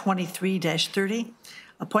legislation number 23-30,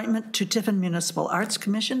 appointment to Tiffin Municipal Arts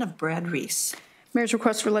Commission of Brad Reese. Mayor's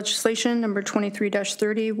request for legislation number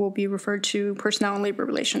 23-30 will be referred to Personnel and Labor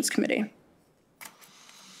Relations Committee.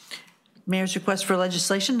 Mayor's request for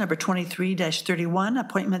legislation number 23-31,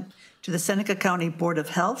 appointment to the Seneca County Board of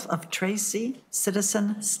Health of Tracy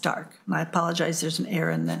Citizen Stark. And I apologize, there's an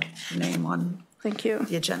error in the name on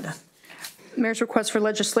the agenda. Mayor's request for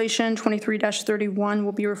legislation 23-31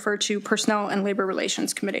 will be referred to Personnel and Labor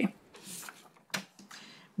Relations Committee.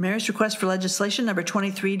 Mayor's request for legislation number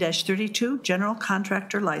 23-32, general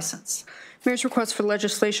contractor license. Mayor's request for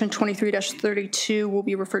legislation 23-32 will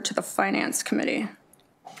be referred to the Finance Committee.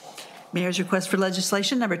 Mayor's request for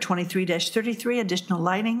legislation number 23-33, additional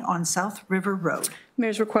lighting on South River Road.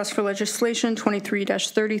 Mayor's request for legislation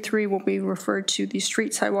 23-33 will be referred to the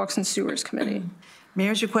Street, Sidewalks, and Sewers Committee.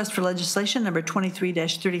 Mayor's request for legislation number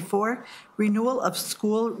 23-34, renewal of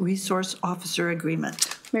school resource officer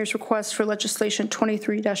agreement. Mayor's request for legislation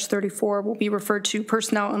 23-34 will be referred to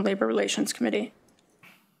Personnel and Labor Relations Committee.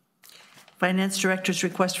 Finance Director's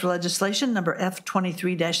request for legislation number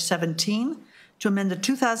F23-17 to amend the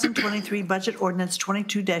 2023 Budget Ordinance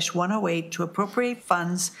 22-108 to appropriate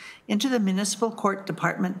funds into the Municipal Court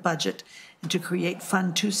Department budget and to create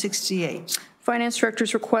Fund 268. Finance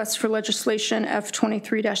Director's request for legislation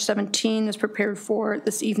F23-17 is prepared for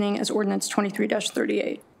this evening as Ordinance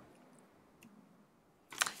 23-38.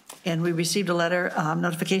 And we received a letter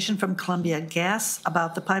notification from Columbia Gas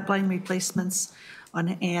about the pipeline replacements on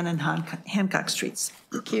Ann and Hancock Streets.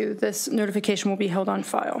 Thank you. This notification will be held on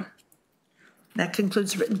file. That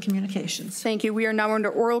concludes written communications. Thank you. We are now under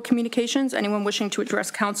oral communications. Anyone wishing to address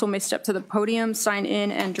council may step to the podium, sign in,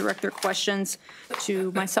 and direct their questions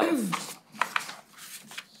to myself.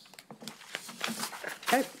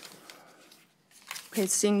 Okay. Okay,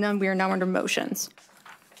 seeing none, we are now under motions.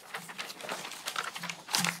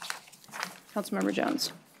 Councilmember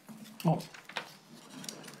Jones. Oh.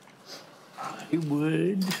 I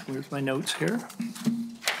would, where's my notes here?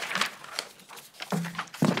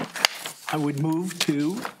 I would move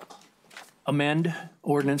to amend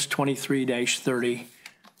ordinance 23-30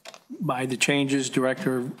 by the changes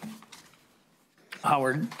Director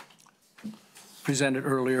Howard presented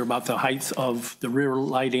earlier about the height of the rear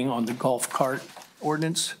lighting on the golf cart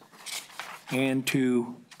ordinance, and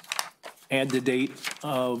to add the date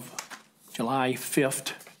of July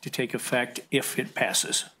 5th to take effect if it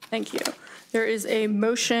passes. Thank you. There is a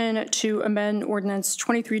motion to amend ordinance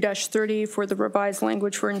 23-30 for the revised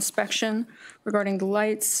language for inspection regarding the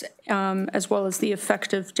lights, as well as the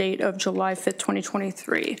effective date of July 5th,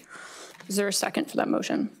 2023. Is there a second for that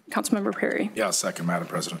motion? Councilmember Perry. Yeah, second, Madam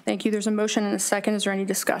President. Thank you. There's a motion and a second. Is there any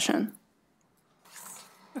discussion?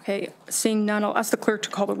 Okay, seeing none, I'll ask the clerk to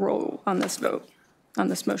call the roll on this vote, on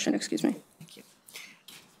this motion, excuse me. Thank you.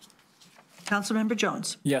 Councilmember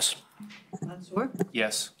Jones. Yes. Monsour.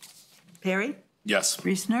 Yes. Perry. Yes.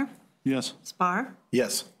 Reesner. Yes. Spahr.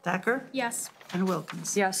 Yes. Thacker. Yes. And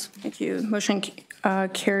Wilkins. Yes. Thank you. Motion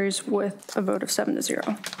carries with a vote of 7-0.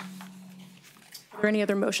 Are there any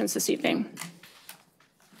other motions this evening?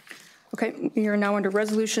 Okay, we are now under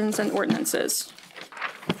resolutions and ordinances.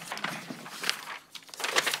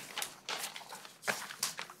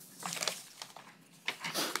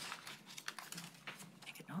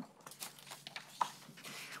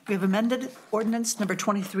 We have amended ordinance number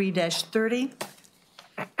 23-30,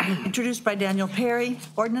 introduced by Daniel Perry,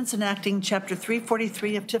 ordinance enacting Chapter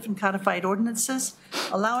 343 of Tiffin Codified Ordinances,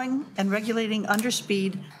 allowing and regulating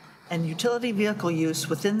underspeed and utility vehicle use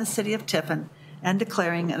within the city of Tiffin and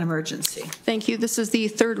declaring an emergency. Thank you. This is the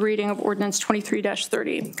third reading of ordinance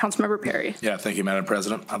 23-30. Councilmember Perry. Yeah, thank you, Madam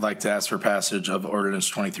President. I'd like to ask for passage of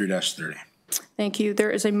ordinance 23-30. Thank you.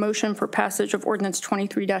 There is a motion for passage of ordinance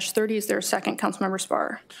 23-30. Is there a second? Councilmember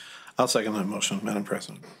Spahr. I'll second that motion, Madam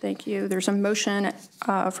President. Thank you. There's a motion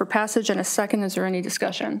for passage and a second. Is there any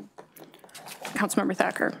discussion? Councilmember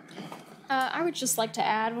Thacker. I would just like to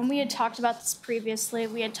add, when we had talked about this previously,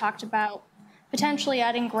 we had talked about potentially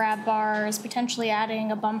adding grab bars, potentially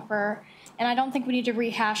adding a bumper, and I don't think we need to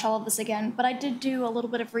rehash all of this again, but I did do a little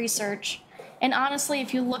bit of research, And honestly,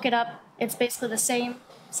 if you look it up, it's basically the same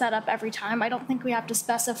setup every time. I don't think we have to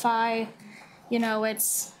specify, you know,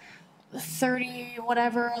 it's 30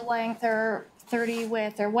 whatever length or 30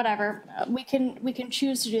 width or whatever. We can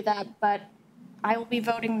choose to do that, but I will be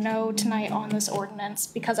voting no tonight on this ordinance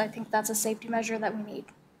because I think that's a safety measure that we need.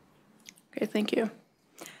 Okay, thank you.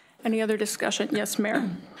 Any other discussion? Yes, Mayor.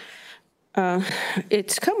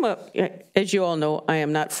 It's come up, as you all know, I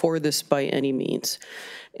am not for this by any means,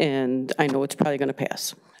 and I know it's probably going to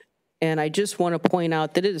pass. And I just want to point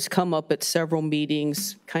out that it has come up at several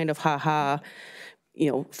meetings, kind of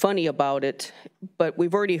funny about it, but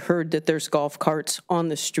we've already heard that there's golf carts on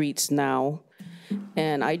the streets now.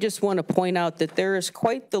 And I just want to point out that there is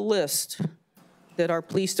quite the list that our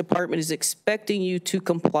police department is expecting you to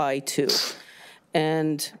comply to.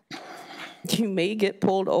 And you may get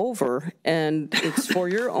pulled over, and it's for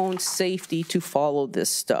your own safety to follow this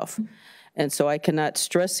stuff. And so I cannot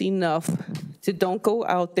stress enough to don't go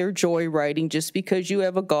out there joyriding just because you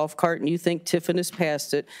have a golf cart and you think Tiffin has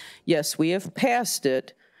passed it. Yes, we have passed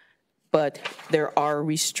it, but there are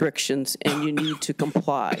restrictions and you need to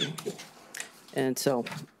comply. And so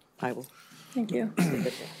I will. Thank you.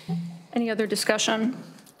 Any other discussion?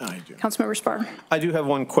 I do. Councilmember Spahr. I do have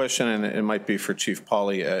one question, and it might be for Chief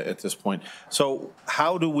Pauly at this point. So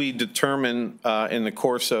how do we determine in the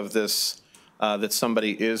course of this that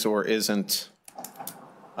somebody is or isn't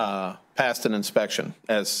passed an inspection?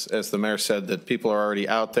 As the mayor said, that people are already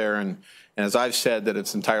out there, and as I've said, that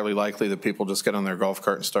it's entirely likely that people just get on their golf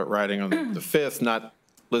cart and start riding on the 5th, not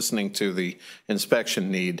listening to the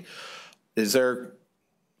inspection need. Is there,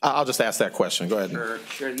 I'll just ask that question. Go ahead.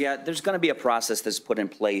 Sure. Yeah, there's going to be a process that's put in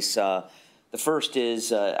place. The first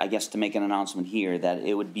is, I guess, to make an announcement here that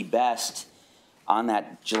it would be best on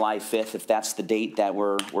that July 5th, if that's the date that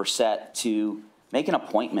we're set, to make an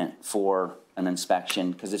appointment for an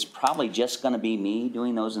inspection, because it's probably just going to be me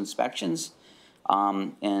doing those inspections.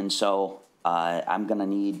 And so I'm going to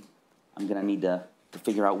need to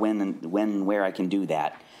figure out when and where I can do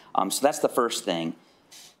that. So that's the first thing.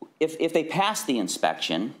 If they pass the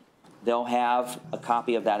inspection, they'll have a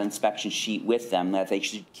copy of that inspection sheet with them that they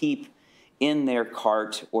should keep in their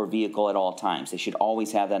cart or vehicle at all times. They should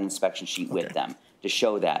always have that inspection sheet with them to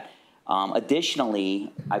show that.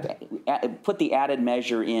 Additionally, I've put the added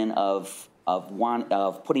measure in of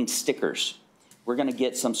putting stickers. We're going to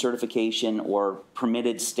get some certification or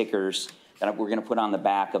permitted stickers that we're going to put on the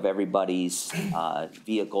back of everybody's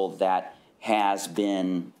vehicle that has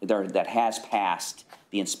passed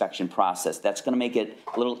the inspection process. That's going to make it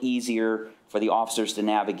a little easier for the officers to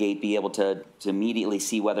navigate, be able to immediately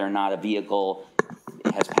see whether or not a vehicle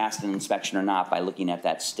has passed an inspection or not by looking at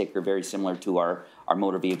that sticker, very similar to our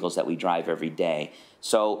motor vehicles that we drive every day.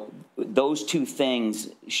 So those two things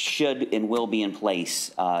should and will be in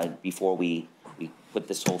place before we put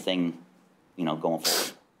this whole thing, going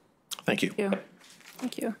forward. Thank you. Thank you.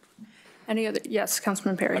 Thank you. Any other? Yes,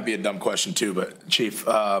 Councilman Perry. Might be a dumb question too, but Chief,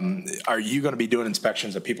 are you going to be doing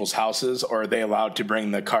inspections at people's houses, or are they allowed to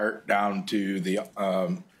bring the cart down to the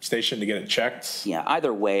station to get it checked? Yeah,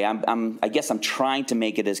 either way, I guess I'm trying to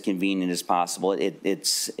make it as convenient as possible.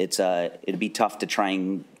 It'd be tough to try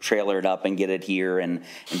and trailer it up and get it here and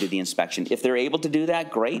do the inspection. If they're able to do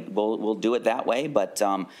that, great. We'll do it that way. But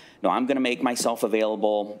no, I'm going to make myself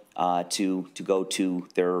available to go to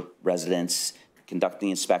their residence, conduct the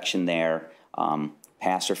inspection there,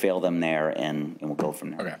 pass or fail them there, and we'll go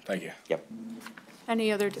from there. Okay, thank you. Yep.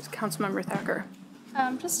 Any other? Councilmember Thacker.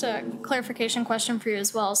 Just a clarification question for you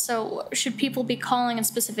as well. So should people be calling and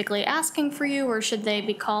specifically asking for you, or should they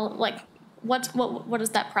be what does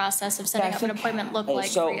that process of setting up an appointment look like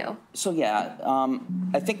for you? So yeah,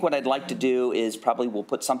 I think what I'd like to do is probably we'll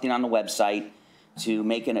put something on the website to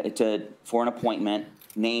make for an appointment,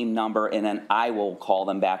 name, number, and then I will call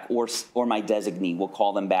them back, or my designee will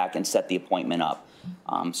call them back and set the appointment up.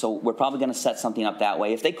 So we're probably going to set something up that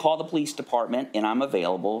way. If they call the police department and I'm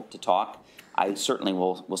available to talk, I certainly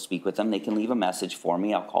will speak with them. They can leave a message for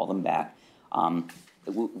me. I'll call them back.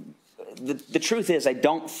 The truth is, I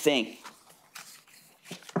don't think,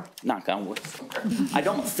 knock on wood, I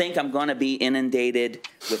don't think I'm going to be inundated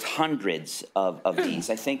with hundreds of these.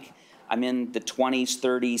 I think I'm in the 20s,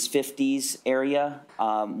 30s, 50s area,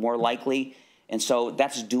 more likely. And so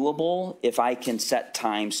that's doable if I can set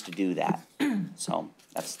times to do that. So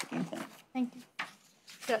that's the main thing. Thank you.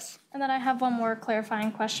 Yes. And then I have one more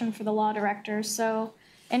clarifying question for the law director. So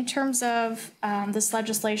in terms of this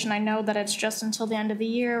legislation, I know that it's just until the end of the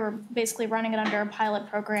year. We're basically running it under a pilot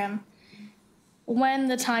program. When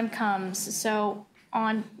the time comes, so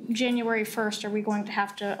on January 1st, are we going to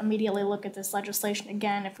have to immediately look at this legislation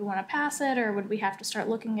again if we want to pass it, or would we have to start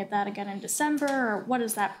looking at that again in December, or what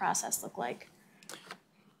does that process look like?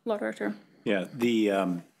 Law Director. Yeah,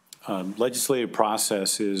 the legislative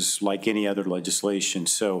process is like any other legislation.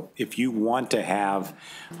 So if you want to have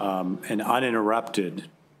an uninterrupted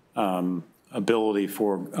ability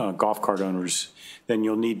for golf cart owners, then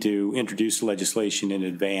you'll need to introduce legislation in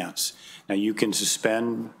advance. Now, you can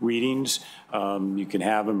suspend readings. You can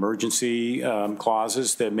have emergency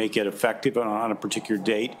clauses that make it effective on a particular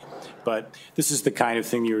date. But this is the kind of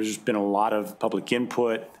thing, there's been a lot of public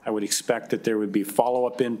input. I would expect that there would be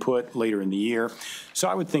follow-up input later in the year. So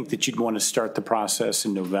I would think that you'd want to start the process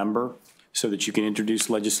in November so that you can introduce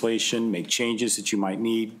legislation, make changes that you might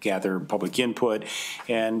need, gather public input,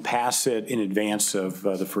 and pass it in advance of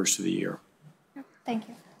the first of the year. Thank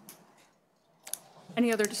you.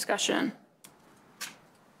 Any other discussion?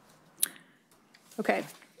 Okay,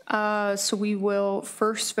 so we will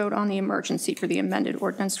first vote on the emergency for the amended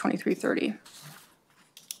ordinance 2330.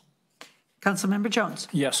 Councilmember Jones.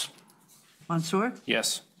 Yes. Monsour.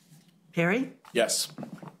 Yes. Perry. Yes.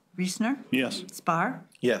 Reesner. Yes. Spahr.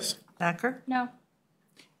 Yes. Thacker. No.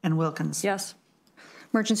 And Wilkins. Yes.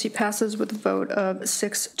 Emergency passes with a vote of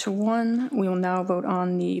 6-1. We will now vote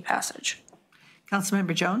on the passage.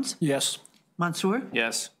 Councilmember Jones. Yes. Monsour.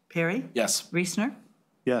 Yes. Perry. Yes. Reesner.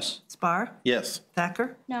 Yes. Spahr. Yes.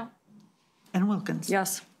 Thacker. No. And Wilkins.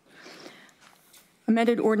 Yes.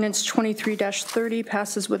 Amended ordinance 23-30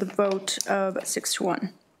 passes with a vote of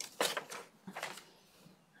 6-1.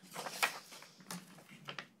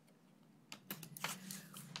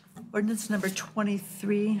 Ordinance number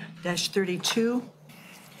 23-32,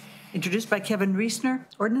 introduced by Kevin Reesner.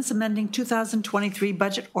 Ordinance amending 2023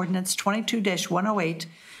 Budget Ordinance 22-108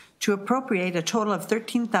 to appropriate a total of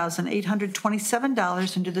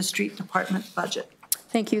 $13,827 into the Street Department budget.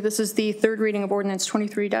 Thank you. This is the third reading of ordinance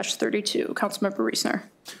 23-32. Councilmember Reesner.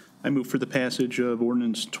 I move for the passage of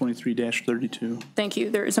ordinance 23-32. Thank you.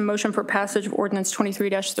 There is a motion for passage of ordinance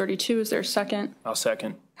 23-32. Is there a second? I'll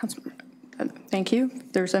second. Thank you.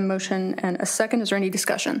 There's a motion and a second. Is there any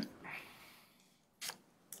discussion?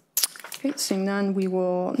 Okay, seeing none, we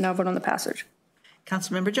will now vote on the passage.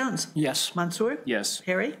 Councilmember Jones. Yes. Mansour. Yes.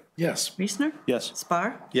 Perry. Yes. Reesner. Yes.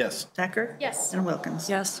 Spahr. Yes. Thacker. Yes. And Wilkins.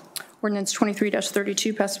 Yes. Ordinance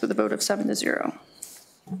 23-32 passes with a vote of 7-0.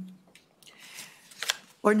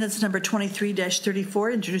 Ordinance number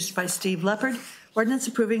 23-34, introduced by Steve Leopard. Ordinance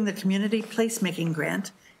approving the Community Placemaking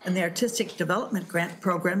Grant and the Artistic Development Grant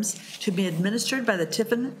programs to be administered by the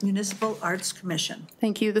Tiffin Municipal Arts Commission.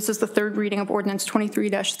 Thank you. This is the third reading of ordinance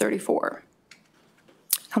 23-34.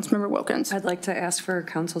 Councilmember Wilkins. I'd like to ask for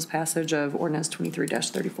council's passage of ordinance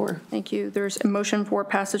 23-34. Thank you. There's a motion for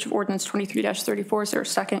passage of ordinance 23-34. Is there a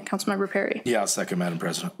second? Councilmember Perry. Yeah, I'll second, Madam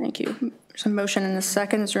President. Thank you. There's a motion and a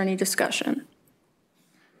second. Is there any discussion?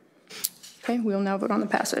 Okay, we will now vote on the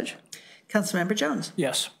passage. Councilmember Jones.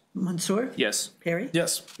 Yes. Mansour. Yes. Perry.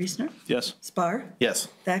 Yes. Reesner. Yes. Spahr. Yes.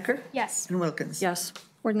 Thacker. Yes. And Wilkins. Yes.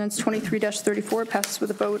 Ordinance 23-34 passes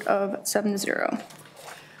with a vote of 7-0.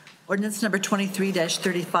 Ordinance number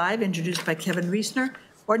 23-35, introduced by Kevin Reesner.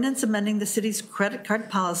 Ordinance amending the city's credit card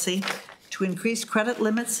policy to increase credit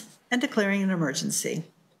limits and declaring an emergency.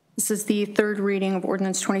 This is the third reading of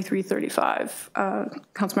ordinance 23-35.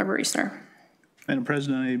 Councilmember Reesner. Madam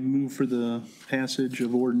President, I move for the passage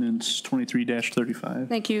of ordinance 23-35.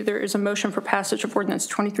 Thank you. There is a motion for passage of ordinance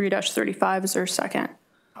 23-35. Is there a second?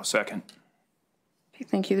 I'll second. Okay,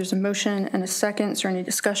 thank you. There's a motion and a second. Is there any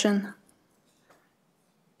discussion?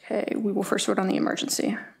 Okay, we will first vote on the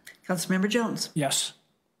emergency. Councilmember Jones. Yes.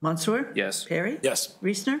 Mansour. Yes. Perry. Yes.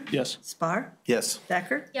 Reesner. Yes. Spahr. Yes.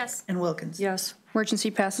 Thacker. Yes. And Wilkins. Yes. Emergency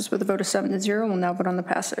passes with a vote of 7-0. We'll now vote on the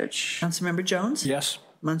passage. Councilmember Jones. Yes.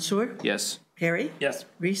 Mansour. Yes. Perry. Yes.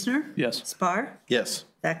 Reesner. Yes. Spahr. Yes.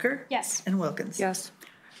 Thacker. Yes. And Wilkins. Yes.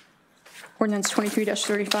 Ordinance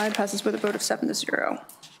 23-35 passes with a vote of 7-0.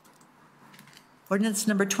 Ordinance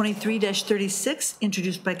number 23-36,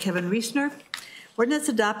 introduced by Kevin Reesner. Ordinance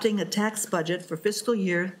adopting a tax budget for fiscal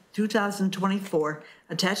year 2024,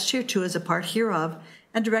 attached hereto as a part hereof,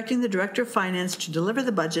 and directing the Director of Finance to deliver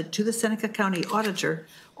the budget to the Seneca County Auditor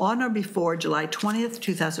on or before July 20th,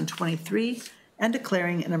 2023, and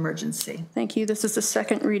declaring an emergency. Thank you. This is the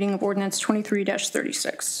second reading of ordinance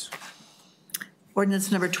 23-36.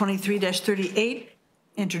 Ordinance number 23-38,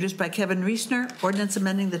 introduced by Kevin Reesner. Ordinance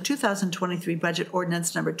amending the 2023 budget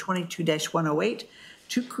ordinance number 22-108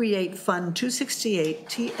 to create Fund 268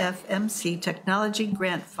 TFMC Technology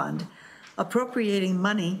Grant Fund, appropriating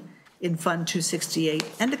money in Fund 268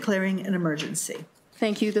 and declaring an emergency.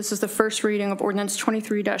 Thank you. This is the first reading of ordinance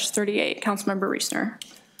 23-38. Councilmember Reesner.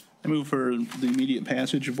 I move for the immediate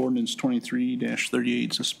passage of ordinance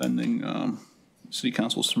 23-38, suspending City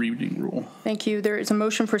Council's 3-reading rule. Thank you. There is a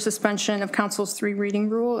motion for suspension of Council's 3-reading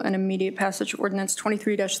rule and immediate passage of ordinance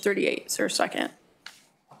 23-38. Is there a second?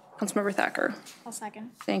 Councilmember Thacker. I'll second.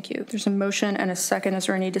 Thank you. There's a motion and a second. Is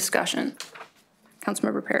there any discussion?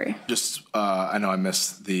 Councilmember Perry. Just, I know I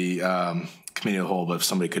missed the committee of the whole, but if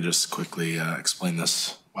somebody could just quickly explain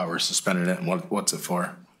this, why we're suspending it and what's it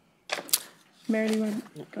for? Mary, do you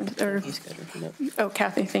want to, oh,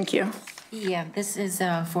 Kathy, thank you. Yeah, this is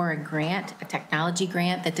for a grant, a technology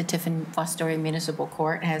grant that the Tiffin City Municipal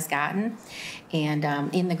Court has gotten. And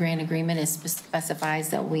in the grant agreement, it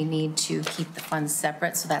specifies that we need to keep the funds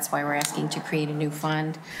separate. So that's why we're asking to create a new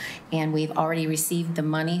fund. And we've already received the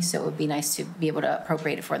money, so it would be nice to be able to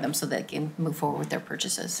appropriate it for them so they can move forward with their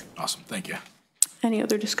purchases. Awesome, thank you. Any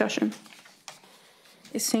other discussion?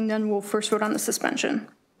 Seeing none, we'll first vote on the suspension.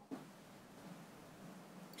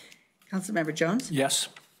 Councilmember Jones? Yes.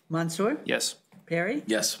 Monsour? Yes. Perry?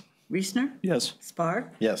 Yes. Reesner? Yes. Spahr?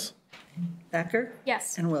 Yes. Thacker?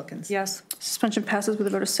 Yes. And Wilkins? Yes. Suspension passes with a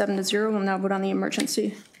vote of 7-0. We'll now vote on the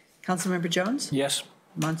emergency. Councilmember Jones? Yes.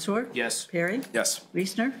 Monsour? Yes. Perry? Yes.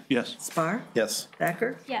 Reesner? Yes. Spahr? Yes.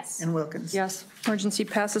 Thacker? Yes. And Wilkins? Yes. Emergency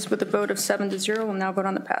passes with a vote of 7-0. We'll now vote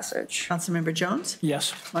on the passage. Councilmember Jones?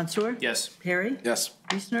 Yes. Mansour? Yes. Perry? Yes.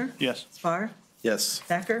 Reesner? Yes. Spahr? Yes.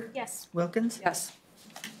 Thacker? Yes. Wilkins? Yes.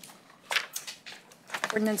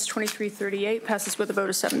 Ordinance 2338 passes with a vote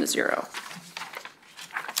of 7-0.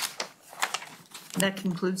 That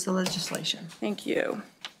concludes the legislation. Thank you.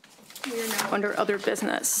 We are now under other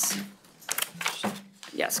business.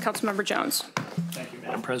 Yes, Councilmember Jones. Thank you,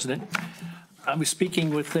 Madam President. I was speaking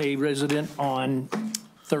with a resident on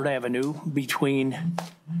 3rd Avenue between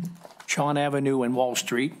Shawn Avenue and Wall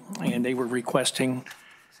Street, and they were requesting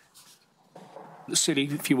the city,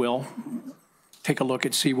 if you will, take a look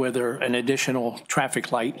and see whether an additional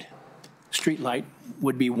traffic light, street light,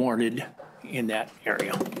 would be warranted in that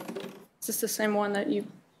area. Is this the same one that you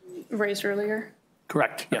raised earlier?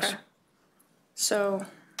 Correct, yes. Okay. So,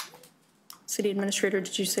 City Administrator,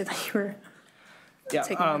 did you say that you were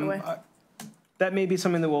taking that away? That may be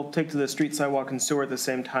something that we'll take to the street, sidewalk, and sewer at the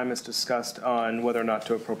same time as discussed on whether or not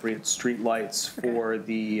to appropriate street lights for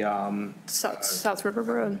the South River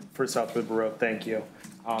Road. For South River Road, thank you.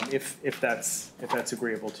 If that's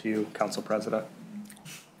agreeable to you, Council President.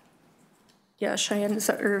 Yeah, Cheyenne,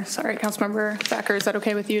 sorry, Councilmember Thacker, is that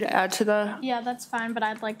okay with you to add to the? Yeah, that's fine, but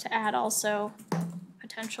I'd like to add also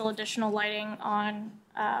potential additional lighting on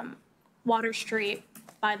Water Street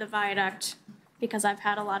by the viaduct, because I've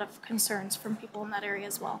had a lot of concerns from people in that area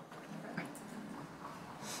as well.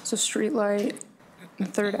 So street light,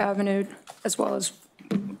 3rd Avenue, as well as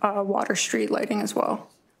Water Street lighting as well.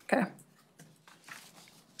 Okay.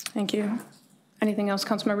 Thank you. Anything else,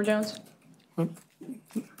 Councilmember Jones? Oh,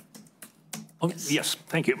 yes,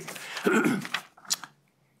 thank you.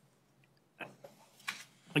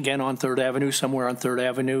 Again, on 3rd Avenue, somewhere on 3rd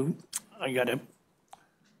Avenue, I got a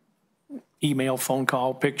email, phone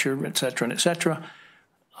call, picture, et cetera,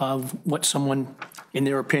 of what someone, in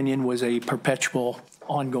their opinion, was a perpetual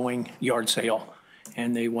ongoing yard sale.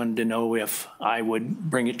 And they wanted to know if I would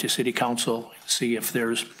bring it to City Council, see if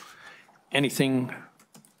there's anything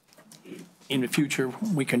in the future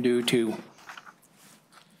we can do to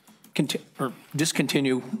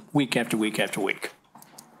discontinue week after week after week.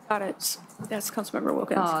 Got it. Yes, Councilmember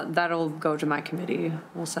Wilkins. That'll go to my committee.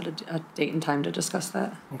 We'll set a date and time to discuss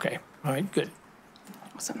that. Okay, all right, good.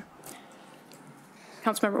 Awesome.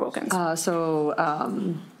 Councilmember Wilkins.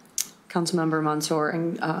 Councilmember Monsour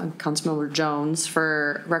and Councilmember Jones,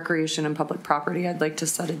 for recreation and public property, I'd like to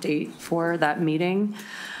set a date for that meeting.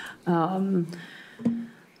 I'm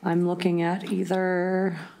looking at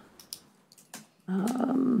either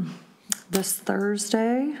this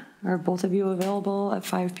Thursday. Are both of you available at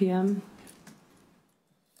 5 p.m.?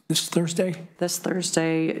 This Thursday? This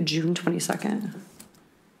Thursday, June 22nd.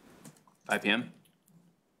 5 p.m.?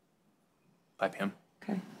 5 p.m.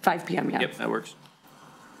 Okay, 5 p.m., yeah. Yep, that works.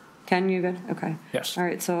 Ken, you good? Okay. Yes. All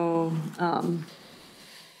right, so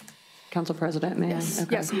Council President, may I? Yes,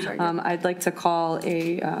 Okay. yes, I'm sorry. I'd like to call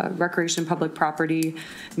a recreation public property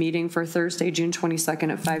meeting for Thursday, June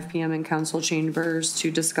 22nd at 5 p.m. in council chambers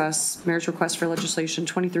to discuss mayor's request for legislation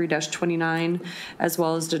 23-29, as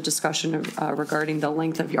well as the discussion of, regarding the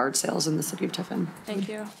length of yard sales in the city of Tiffin. Thank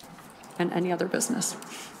you. And any other business.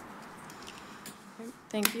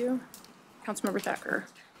 Thank you. Councilmember Thacker.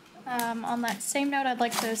 On that same note, I'd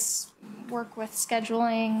like to work with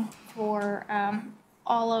scheduling for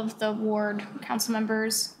all of the ward council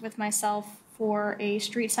members with myself for a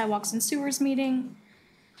street, sidewalks, and sewers meeting.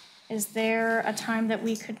 Is there a time that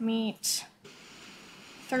we could meet?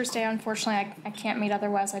 Thursday, unfortunately, I can't meet,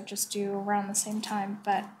 otherwise I'd just do around the same time,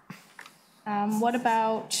 but what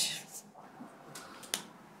about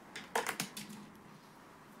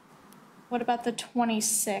the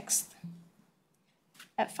 26th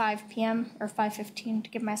at 5 p.m. or 5:15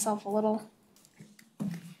 to give myself a little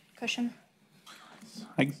cushion?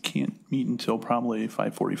 I can't meet until probably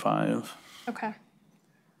 5:45. Okay.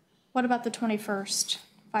 What about the 21st,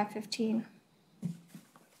 5:15?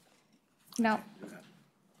 No.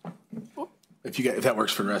 If that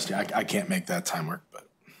works for the rest of you, I can't make that time work, but.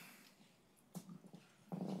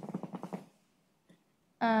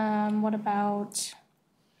 What about,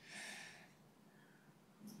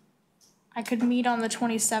 I could meet on the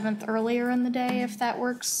 27th earlier in the day if that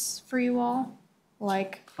works for you all,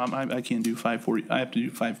 like. I can't do 5:40. I have to do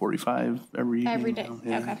 5:45 every evening. Every day, now.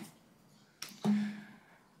 Yeah. okay.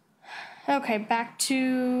 Okay, back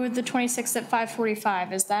to the 26th at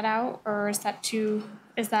 5:45. Is that out, or is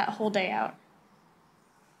that whole day out?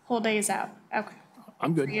 Whole day is out, okay.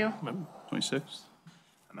 I'm good. For you? 26th?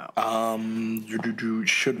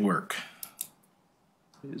 Should work.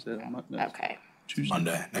 Is that okay. Tuesday?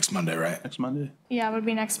 Monday, next Monday, right? Next Monday? Yeah, it would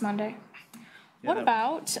be next Monday. Yeah, What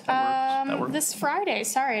about that works. this Friday?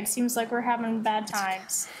 Sorry, it seems like we're having bad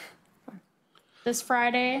times. This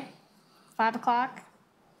Friday, 5 o'clock?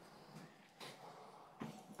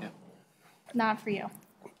 Yeah. Not for you.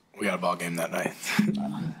 We got a ball game that night.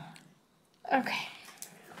 Okay.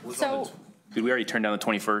 So, Did we already turn down the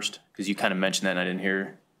 21st? Because you kind of mentioned that and I didn't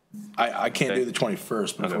hear. I can't do the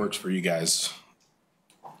 21st, but if it works for you guys.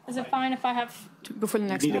 is it fine if I have, Before the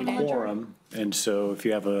next You need a meeting. quorum, and so if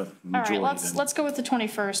you have a all majority, right, then. let's go with the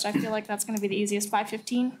 21st. I feel like that's gonna be the easiest,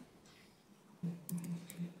 5:15.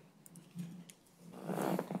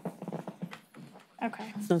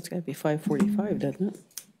 Okay, So it's gotta be 5:45, doesn't it?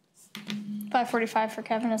 5:45 for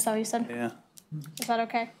Kevin, is that what you said? Yeah. Is that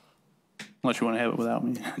okay? Unless you want to have it without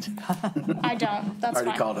me. I don't, that's fine.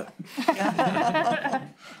 Already called it.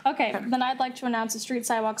 Okay, then I'd like to announce a street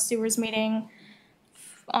sidewalk sewers meeting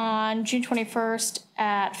on June 21st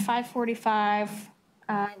at 5:45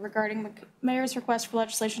 regarding the mayor's request for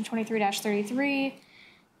legislation 23-33,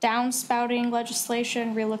 downspouting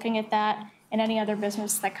legislation, relooking at that, and any other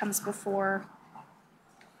business that comes before,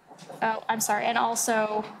 and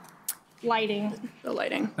also lighting. The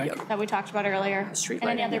lighting. Yep. That we talked about earlier. Street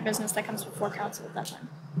And any lighting. other business that comes before council at that time.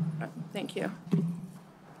 Thank you.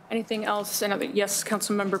 Anything else? Yes,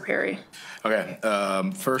 Councilmember Perry. Okay,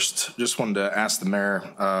 first, just wanted to ask the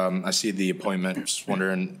mayor, I see the appointment, just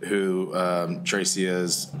wondering who Tracy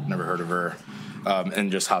is, never heard of her,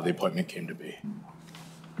 and just how the appointment came to be.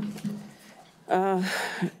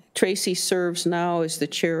 Tracy serves now as the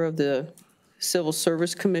chair of the Civil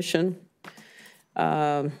Service Commission.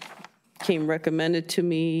 Came recommended to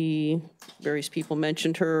me, various people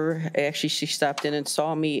mentioned her. Actually, she stopped in and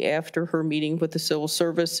saw me after her meeting with the Civil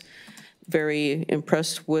Service. Very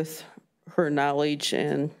impressed with her knowledge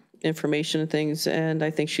and information and things, and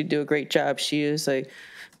I think she'd do a great job. She is a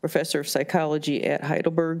professor of psychology at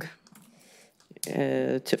Heidelberg,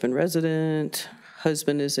 Tiffin resident,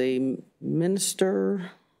 husband is a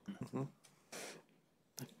minister.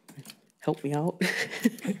 Help me out.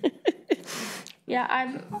 Yeah,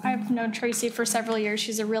 I've known Tracy for several years.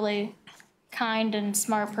 She's a really kind and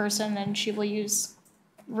smart person, and she will use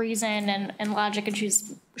reason and logic, and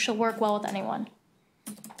she'll work well with anyone.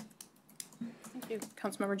 Thank you.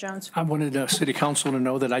 Councilmember Jones. I wanted City Council to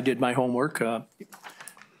know that I did my homework.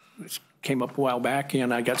 This came up a while back,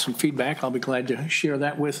 and I got some feedback. I'll be glad to share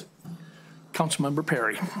that with Councilmember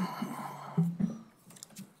Perry.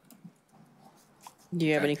 Do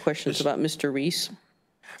you have any questions about Mr. Reese?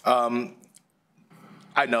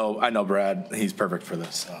 I know Brad, he's perfect for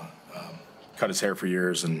this. Cut his hair for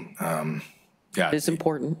years and, yeah. It's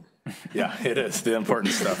important. Yeah, it is, the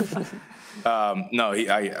important stuff. No,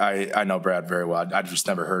 I know Brad very well. I've just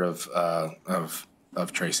never heard of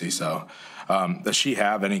Tracy, so. Does she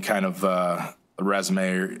have any kind of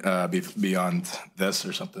resume beyond this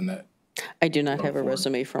or something that? I do not have a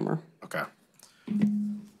resume from her. Okay.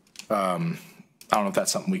 I don't know if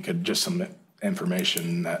that's something we could just submit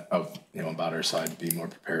information that about our side, be more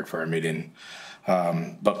prepared for our meeting.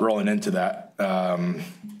 But rolling into that, are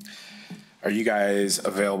you guys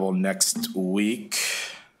available next week?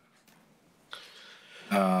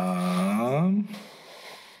 The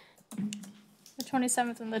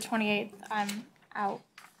 27th and the 28th, I'm out,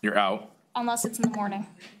 You're out? unless it's in the morning.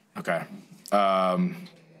 Okay. I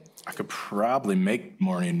could probably make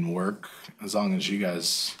morning work as long as you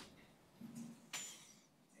guys.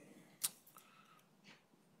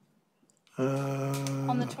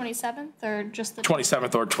 On the 27th or just the?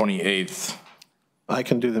 27th or 28th. I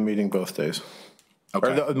can do the meeting both days.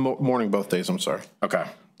 Okay. Or the morning both days, I'm sorry. Okay.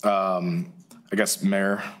 I guess,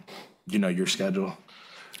 Mayor, you know your schedule?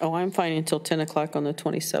 Oh, I'm fine until 10 o'clock on the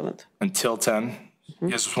 27th. Until 10? You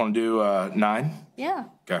guys just want to do 9? Yeah.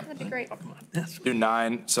 Okay. That'd be great. Do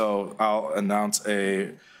 9, so I'll announce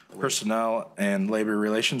a Personnel and Labor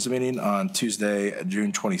Relations meeting on Tuesday,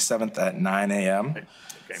 June 27th at 9 a.m.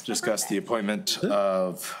 Discuss the appointment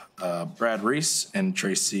of Brad Reese and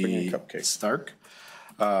Tracy Stark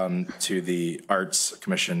to the Arts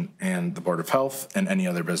Commission and the Board of Health, and any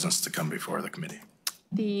other business to come before the committee.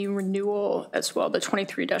 The renewal as well, the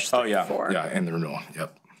 23-34. Oh, yeah, and the renewal,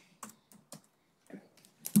 yep.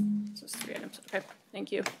 So it's 3 items. Okay,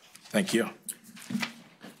 thank you. Thank you.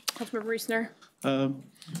 Councilmember Reesner.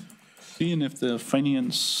 Seeing if the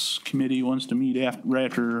Finance Committee wants to meet right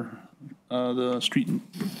after the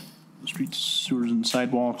streets, sewers, and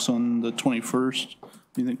sidewalks on the 21st.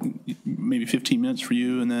 You think maybe 15 minutes for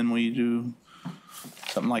you, and then we do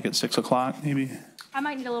something like at 6 o'clock, maybe? I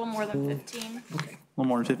might need a little more than 15. A little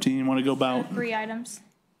more than 15. You want to go about? 3 items.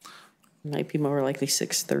 Might be more likely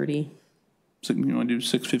 6:30. So you want to do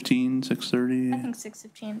 6:15, 6:30? I think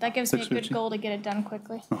 6:15. That gives me a good goal to get it done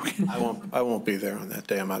quickly. I won't be there on that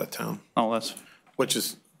day. I'm out of town. Oh, that's. Which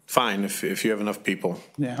is fine if you have enough people.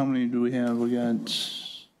 Yeah, how many do we have? We got,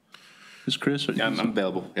 is Chris? Yeah, I'm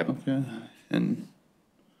available, yep. Okay, and,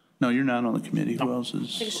 no, you're not on the committee. Who else I think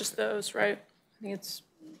is? it's just those, right? I think it's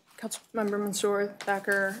Councilmember Mansour,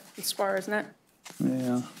 Thacker, and Spahr, isn't it?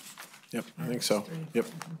 Yeah. Yep, I think so. Yep.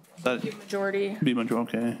 Majority. Be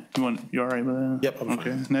majority, okay. You all right with that? Yep, I'm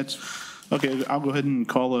okay. And that's, okay, I'll go ahead and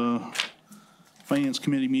call a Finance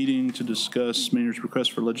Committee meeting to discuss Mayor's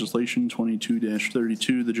request for legislation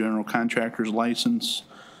 22-32, the general contractor's license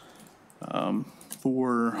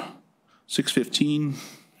for 6/15,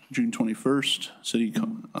 June 21st, City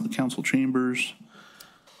Council chambers,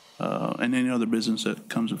 and any other business that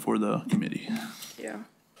comes before the committee. Yeah.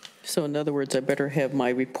 So in other words, I better have my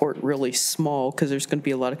report really small because there's going to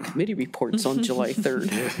be a lot of committee reports on July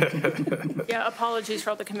 3rd. Yeah, apologies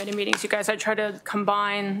for all the committee meetings. You guys, I tried to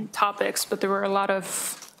combine topics, but there were a lot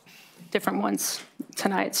of different ones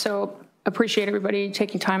tonight. So appreciate everybody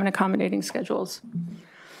taking time and accommodating schedules.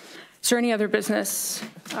 Is there any other business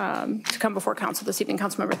to come before council this evening?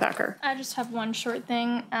 Councilmember Thacker. I just have one short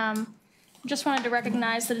thing. Just wanted to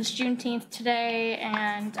recognize that it's Juneteenth today,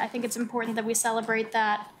 and I think it's important that we celebrate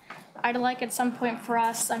that. I'd like at some point for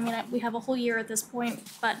us, I mean, we have a whole year at this point,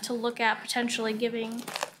 but to look at potentially giving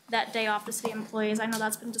that day off to city employees. I know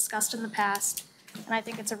that's been discussed in the past, and I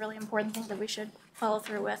think it's a really important thing that we should follow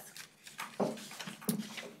through with.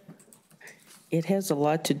 It has a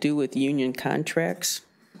lot to do with union contracts,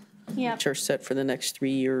 Yeah, which are set for the next 3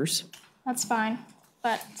 years. that's fine,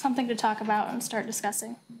 but something to talk about and start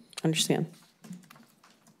discussing. Understand.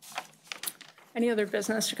 Any other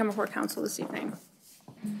business to come before council this evening?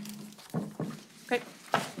 Okay.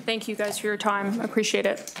 Thank you guys for your time. I appreciate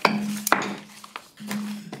it.